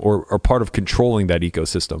ecosystem or part of controlling that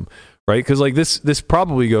ecosystem, right? Because like this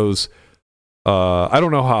probably goes, I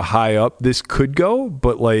don't know how high up this could go,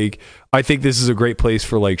 but like I think this is a great place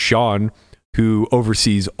for like Sean, who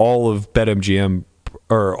oversees all of BetMGM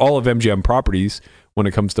or all of MGM properties when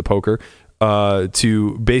it comes to poker,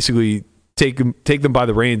 to basically take them by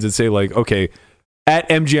the reins and say like, okay, at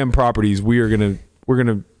MGM properties, we're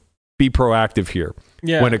gonna be proactive here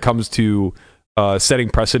when it comes to setting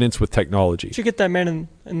precedents with technology. You should get that man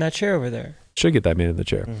in that chair over there. Should get that man in the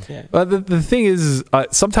chair. Yeah. The thing is,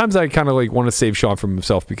 sometimes I kind of like want to save Sean from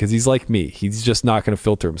himself because he's like me. He's just not going to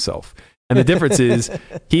filter himself. And the difference is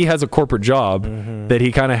he has a corporate job that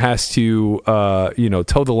he kind of has to,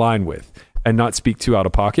 toe the line with and not speak too out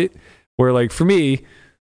of pocket. Where like for me,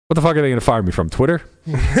 what the fuck are they going to fire me from? Twitter?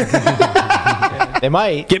 They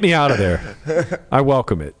might. Get me out of there. I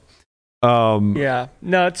welcome it. Yeah,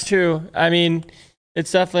 no, it's true. I mean,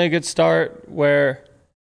 it's definitely a good start where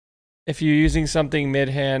if you're using something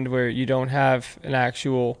mid-hand where you don't have an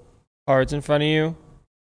actual cards in front of you,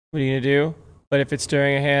 what are you going to do? But if it's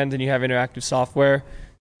during a hand and you have interactive software,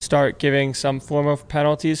 start giving some form of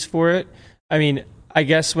penalties for it. I mean, I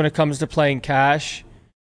guess when it comes to playing cash,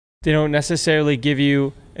 they don't necessarily give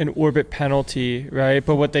you an orbit penalty, right?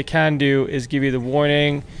 But what they can do is give you the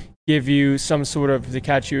warning, give you some sort of, if they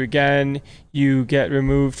catch you again, you get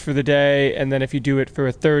removed for the day, and then if you do it for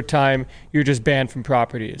a third time, you're just banned from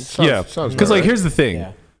properties. Because like here's the thing.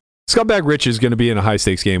 Yeah. Scumbag Rich is going to be in a high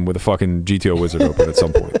stakes game with a fucking GTO Wizard Open at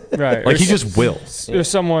some point. Right. Like he just will. There's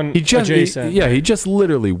someone adjacent. He just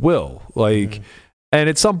literally will. Like, and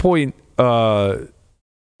at some point, we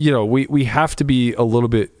have to be a little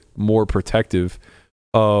bit more protective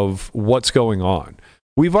of what's going on.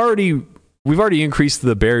 We've already increased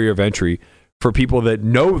the barrier of entry for people that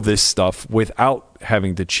know this stuff without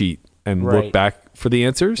having to cheat and look back for the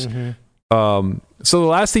answers. So the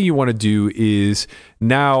last thing you want to do is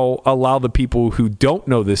now allow the people who don't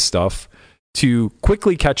know this stuff to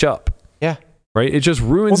quickly catch up. Yeah. Right? It just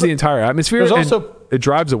ruins the entire atmosphere. There's and also, it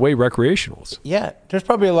drives away recreationals. Yeah. There's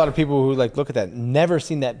probably a lot of people who like look at that, never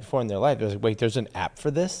seen that before in their life. They're like, wait, there's an app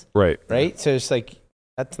for this? Right. Right? So it's like,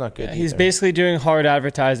 that's not good. Yeah, he's basically doing hard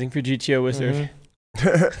advertising for GTO Wizard.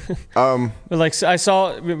 But like I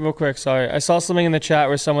saw real quick, I saw something in the chat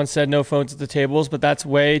where someone said no phones at the tables, but that's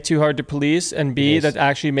way too hard to police, and B, that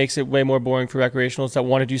actually makes it way more boring for recreationals that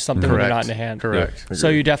want to do something when they're not in a hand. Correct. Yeah. So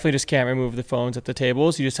you definitely just can't remove the phones at the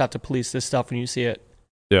tables. You just have to police this stuff when you see it.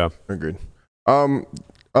 Yeah. Agreed.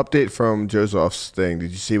 Update from Joseph's thing.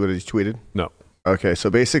 Did you see what he tweeted? No. Okay, so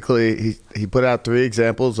basically he put out 3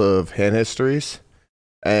 examples of hand histories,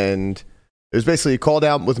 and it was basically called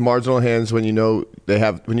out with marginal hands when you know they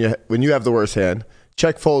have when you have the worst hand.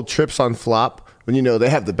 Check fold trips on flop when you know they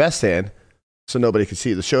have the best hand, so nobody can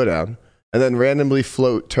see the showdown. And then randomly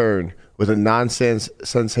float turn with a nonsense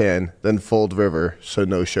hand, then fold river, so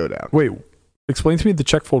no showdown. Wait, explain to me the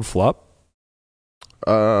check fold flop.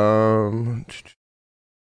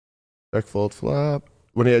 Check fold flop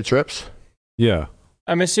when he had trips. Yeah.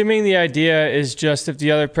 I'm assuming the idea is just if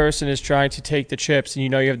the other person is trying to take the chips and you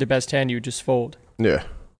know you have the best hand, you just fold. Yeah.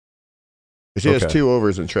 She has 2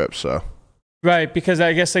 overs and trips, so. Right, because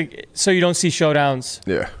I guess so you don't see showdowns.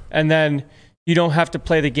 Yeah. And then you don't have to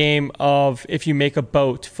play the game of if you make a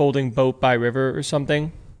boat, folding boat by river or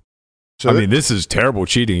something. So I mean, this is terrible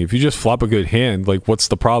cheating. If you just flop a good hand, like what's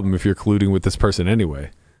the problem if you're colluding with this person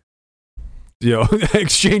anyway?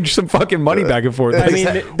 Exchange some fucking money back and forth. I mean,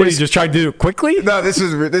 what, you just try to do it quickly? No, this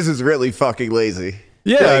is really fucking lazy.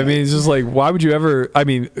 Yeah, I mean, it's just like, why would you ever? I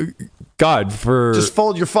mean, God, just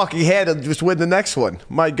fold your fucking hand and just win the next one.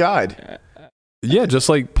 My God. Yeah, just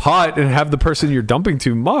like pot and have the person you're dumping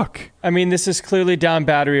to muck. I mean, this is clearly down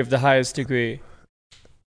battery of the highest degree.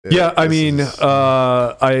 Yeah, I mean,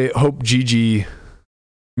 I hope Gigi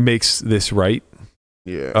makes this right.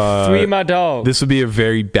 Yeah. Free my dog. This would be a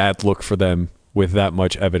very bad look for them with that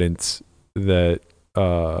much evidence that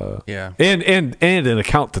and an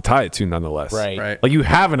account to tie it to nonetheless. Right. Like you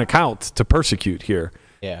have an account to persecute here.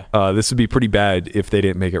 Yeah. This would be pretty bad if they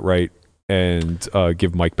didn't make it right and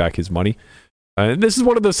give Mike back his money. And this is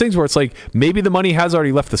one of those things where it's like maybe the money has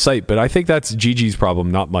already left the site, but I think that's Gigi's problem,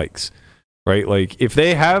 not Mike's. Right? Like if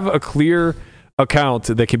they have a clear account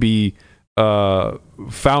that can be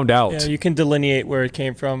found out. Yeah, you can delineate where it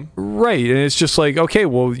came from. Right, and it's just like, okay,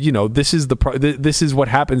 well, this is this is what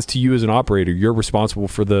happens to you as an operator. You're responsible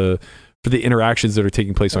for the interactions that are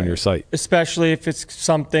taking place on your site. Especially if it's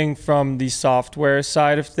something from the software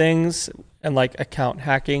side of things and like account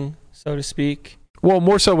hacking, so to speak. Well,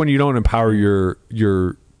 more so when you don't empower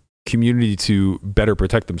your community to better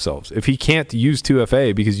protect themselves. If he can't use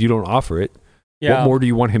 2FA because you don't offer it, what more do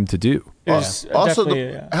you want him to do? Also,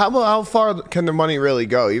 how far can the money really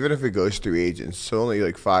go, even if it goes through agents? So only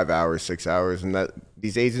like 5 hours, 6 hours, and that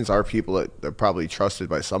these agents are people that are probably trusted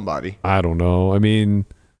by somebody. I don't know. I mean,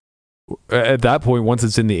 at that point, once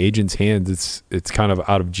it's in the agent's hands, it's kind of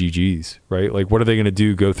out of GG's, right? Like, what are they going to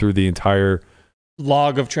do? Go through the entire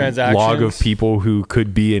log of transactions, log of people who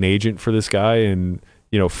could be an agent for this guy, and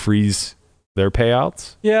freeze their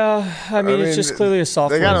payouts? Yeah, I mean it's just clearly a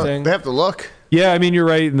software thing. They have to look. Yeah, I mean, you're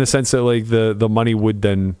right in the sense that like the money would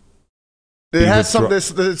then. It has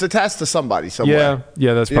it's attached to somebody somewhere.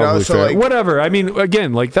 Yeah, that's probably fair. Like, whatever. I mean,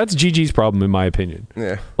 again, like that's GG's problem in my opinion.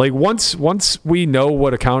 Yeah. Like once we know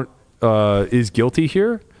what account is guilty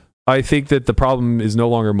here, I think that the problem is no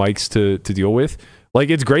longer Mike's to deal with. Like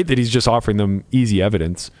it's great that he's just offering them easy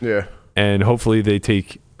evidence. Yeah. And hopefully they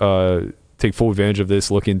take full advantage of this,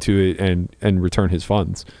 look into it, and return his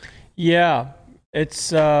funds. Yeah,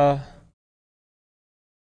 it's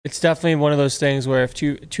definitely one of those things where if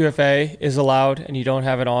 2FA is allowed and you don't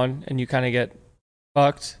have it on, and you kind of get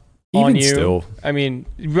fucked on you. Still. I mean,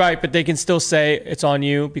 right, but they can still say it's on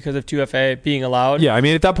you because of 2FA being allowed. Yeah, I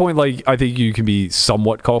mean, at that point, like I think you can be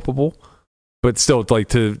somewhat culpable, but still, like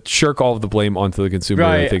to shirk all of the blame onto the consumer,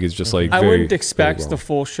 right. I think is just like I very, wouldn't expect the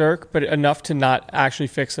full shirk, but enough to not actually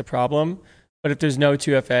fix the problem. But if there's no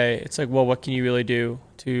 2FA, it's like, well, what can you really do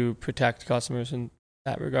to protect customers in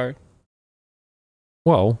that regard?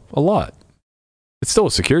 Well, a lot. It's still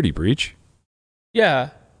a security breach.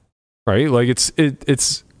 Yeah. Right? Like it's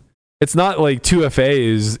not like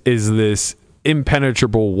 2FA is this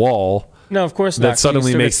impenetrable wall. No, of course not. That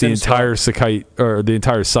suddenly makes the entire site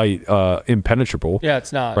impenetrable. Yeah,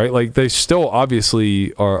 it's not. Right? Like they still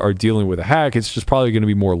obviously are dealing with a hack. It's just probably going to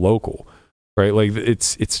be more local. Right? Like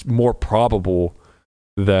it's more probable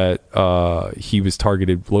that he was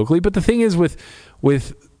targeted locally. But the thing is with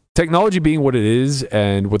technology being what it is,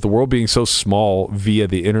 and with the world being so small via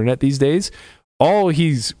the internet these days, all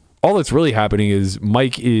that's really happening is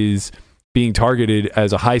Mike is being targeted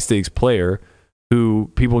as a high stakes player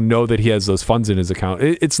who people know that he has those funds in his account.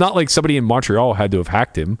 It's not like somebody in Montreal had to have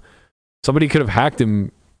hacked him. Somebody could have hacked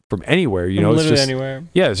him from anywhere, Literally it's just anywhere.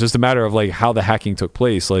 Yeah, it's just a matter of like how the hacking took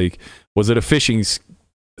place. Like, was it a phishing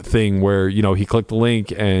thing where he clicked the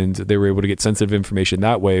link and they were able to get sensitive information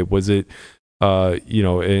that way? Was it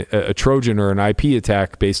a Trojan or an IP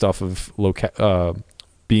attack based off of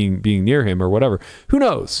being near him or whatever? Who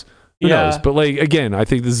knows? Who knows? But like again, I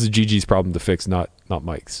think this is GG's problem to fix, not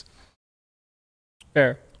Mike's.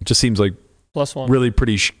 Fair. It just seems like +1. Really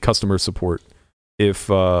pretty customer support if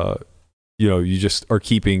you just are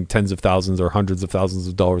keeping tens of thousands or hundreds of thousands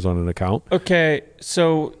of dollars on an account. Okay,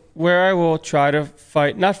 so where I will try to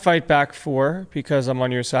not fight back for, because I'm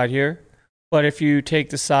on your side here, but if you take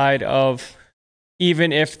the side of,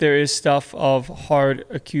 even if there is stuff of hard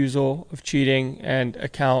accusal of cheating and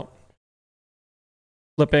account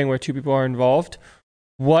flipping where two people are involved,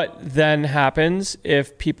 what then happens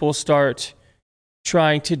if people start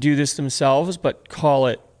trying to do this themselves but call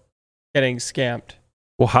it getting scammed?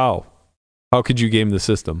 Well, how? How could you game the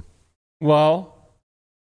system? Well,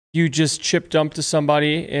 you just chip dump to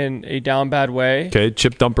somebody in a down bad way. Okay,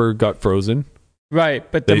 chip dumper got frozen.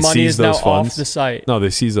 Right, but the money is now off the site. No, they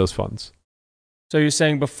seize those funds. So you're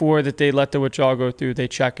saying before that they let the withdrawal go through, they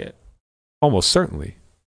check it? Almost certainly.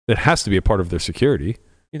 It has to be a part of their security.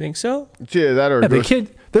 You think so? Yeah, that or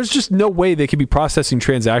there's just no way they could be processing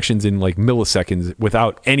transactions in like milliseconds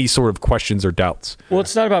without any sort of questions or doubts. Well,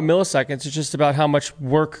 it's not about milliseconds. It's just about how much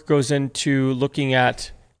work goes into looking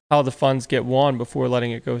at how the funds get won before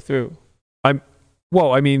letting it go through.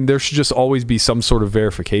 There should just always be some sort of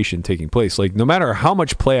verification taking place. Like, no matter how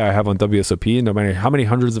much play I have on WSOP and no matter how many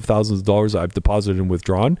hundreds of thousands of dollars I've deposited and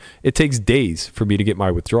withdrawn, it takes days for me to get my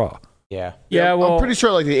withdrawal. Yeah, well, I'm pretty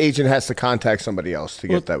sure like the agent has to contact somebody else to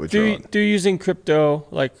get that withdrawal. Through using crypto,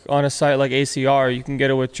 like on a site like ACR, you can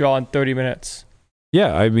get a withdrawal in 30 minutes.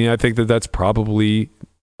 Yeah, I mean, I think that's probably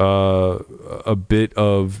a bit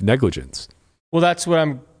of negligence. Well, that's what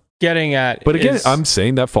I'm getting at. But again, I'm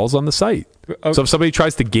saying that falls on the site. Okay. So if somebody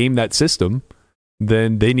tries to game that system,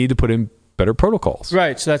 then they need to put in better protocols.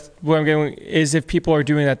 Right. So that's where I'm getting is if people are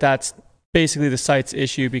doing that, that's basically the site's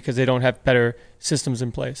issue because they don't have better systems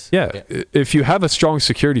in place. Yeah. If you have a strong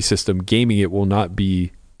security system, gaming it will not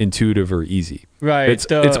be intuitive or easy. Right.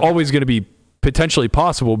 It's always going to be potentially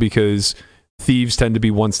possible because thieves tend to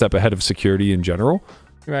be one step ahead of security in general.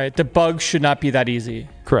 Right. The bugs should not be that easy.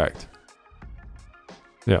 Correct.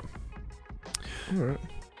 Yeah. All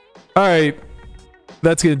right.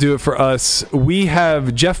 That's going to do it for us. We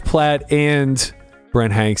have Jeff Platt and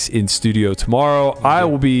Brent Hanks in studio tomorrow. I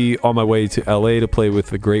will be on my way to LA to play with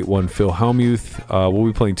the great one, Phil Hellmuth. We'll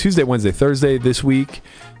be playing Tuesday, Wednesday, Thursday this week.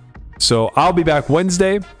 So I'll be back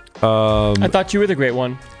Wednesday. I thought you were the great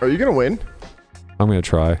one. Are you going to win? I'm going to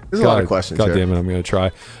try. There's a lot of questions God here. damn it, I'm going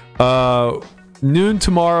to try. Noon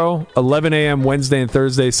tomorrow, 11 a.m. Wednesday and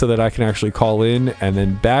Thursday so that I can actually call in, and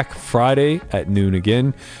then back Friday at noon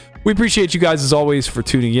again. We appreciate you guys as always for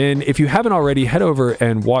tuning in. If you haven't already, head over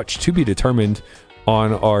and watch To Be Determined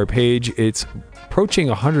on our page. It's approaching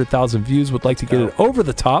 100,000 views. Would like to get it over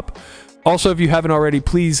the top. Also, if you haven't already,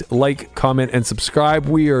 please like, comment, and subscribe.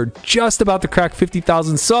 We are just about to crack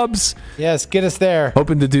 50,000 subs. Yes, get us there.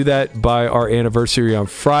 Hoping to do that by our anniversary on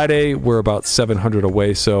Friday. We're about 700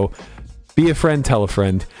 away, so be a friend, tell a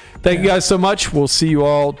friend. Thank you guys so much. We'll see you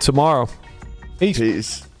all tomorrow. Peace.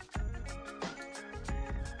 Peace.